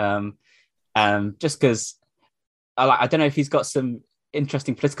 just because I don't know if he's got some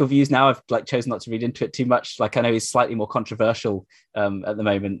interesting political views now. I've like chosen not to read into it too much. Like I know he's slightly more controversial at the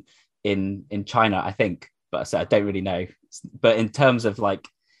moment in China, I think, but so I don't really know. But in terms of like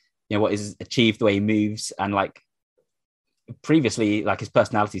what is achieved, the way he moves, and like previously, like his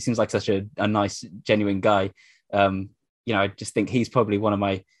personality seems like such a nice, genuine guy. I just think he's probably one of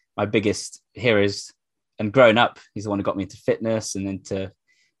my biggest heroes. And growing up, he's the one who got me into fitness and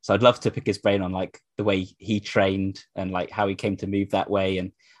so I'd love to pick his brain on like the way he trained and like how he came to move that way.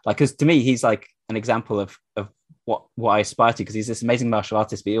 And like, because to me, he's like an example of what I aspire to, because he's this amazing martial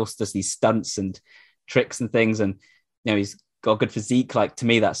artist, but he also does these stunts and tricks and things. And, he's got a good physique. Like to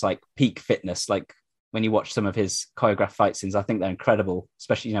me, that's like peak fitness. Like when you watch some of his choreographed fight scenes, I think they're incredible,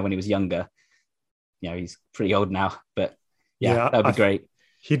 especially, when he was younger. He's pretty old now, but that would be great.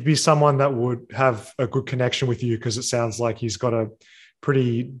 He'd be someone that would have a good connection with you, because it sounds like he's got a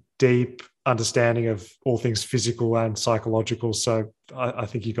pretty deep understanding of all things physical and psychological. So I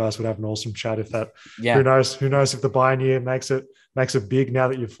think you guys would have an awesome chat if that. Who knows if the Pioneer makes it big now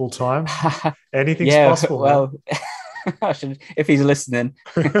that you're full time. Anything's possible. Well, if he's listening,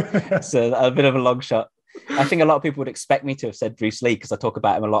 so a bit of a long shot. I think a lot of people would expect me to have said Bruce Lee because I talk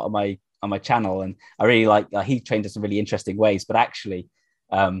about him a lot on my channel, and I really like he trained in some really interesting ways. But actually,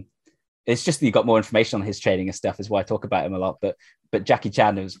 it's just that you got more information on his training and stuff is why I talk about him a lot. But Jackie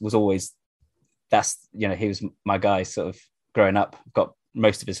Chan was always he was my guy sort of growing up. Got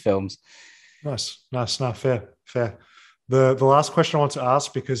most of his films. Nice. No, fair. The last question I want to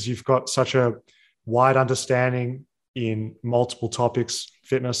ask, because you've got such a wide understanding in multiple topics,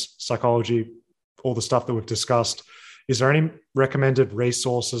 fitness, psychology, all the stuff that we've discussed, is there any recommended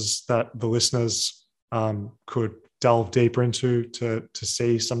resources that the listeners could delve deeper into to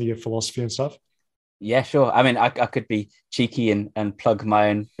see some of your philosophy and stuff? Yeah, sure. I mean, I could be cheeky and plug my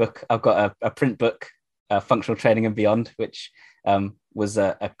own book. I've got a print book, Functional Training and Beyond, which was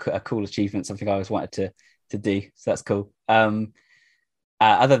a cool achievement, something I always wanted to do. So that's cool.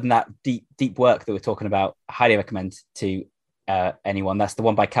 Other than that, deep work that we're talking about, I highly recommend to anyone. That's the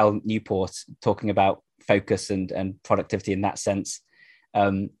one by Cal Newport, talking about focus and productivity in that sense.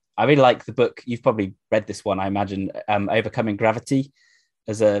 I really like the book. You've probably read this one, I imagine. Overcoming Gravity,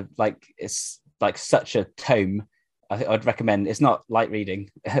 it's like such a tome. I'd recommend. It's not light reading,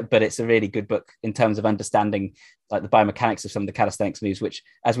 but it's a really good book in terms of understanding like the biomechanics of some of the calisthenics moves, which,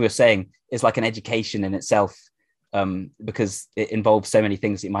 as we were saying, is like an education in itself, because it involves so many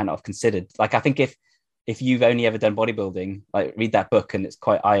things that you might not have considered. Like, I think if you've only ever done bodybuilding, like read that book and it's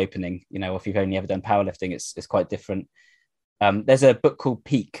quite eye-opening. If you've only ever done powerlifting, it's quite different. There's a book called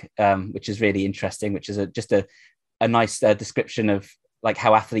Peak, which is really interesting, which is just a nice description of like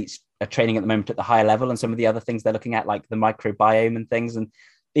how athletes are training at the moment at the higher level and some of the other things they're looking at, like the microbiome and things. And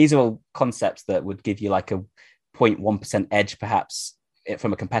these are all concepts that would give you like a 0.1% edge, perhaps,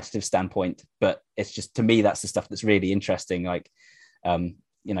 from a competitive standpoint. But it's just, to me, that's the stuff that's really interesting. Like, and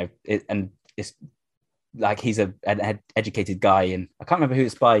it's like he's an educated guy, and I can't remember who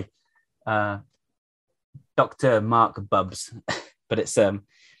it's by, Dr. Mark Bubbs, but it's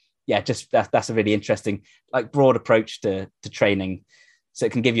just that's a really interesting, like, broad approach to training. So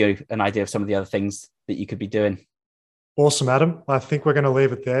it can give you an idea of some of the other things that you could be doing. Awesome, Adam. I think we're going to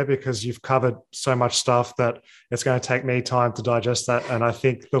leave it there because you've covered so much stuff that it's going to take me time to digest that. And I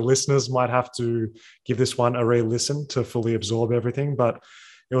think the listeners might have to give this one a re-listen to fully absorb everything. But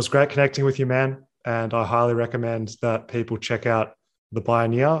it was great connecting with you, man. And I highly recommend that people check out The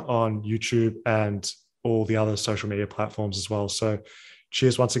Pioneer on YouTube and all the other social media platforms as well. So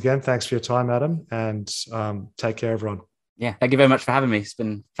cheers once again. Thanks for your time, Adam. And take care, everyone. Yeah, thank you very much for having me. It's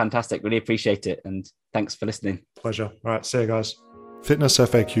been fantastic. Really appreciate it. And thanks for listening. Pleasure. All right. See you guys.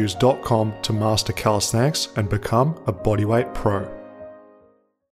 fitnessfaqs.com to master calisthenics and become a bodyweight pro.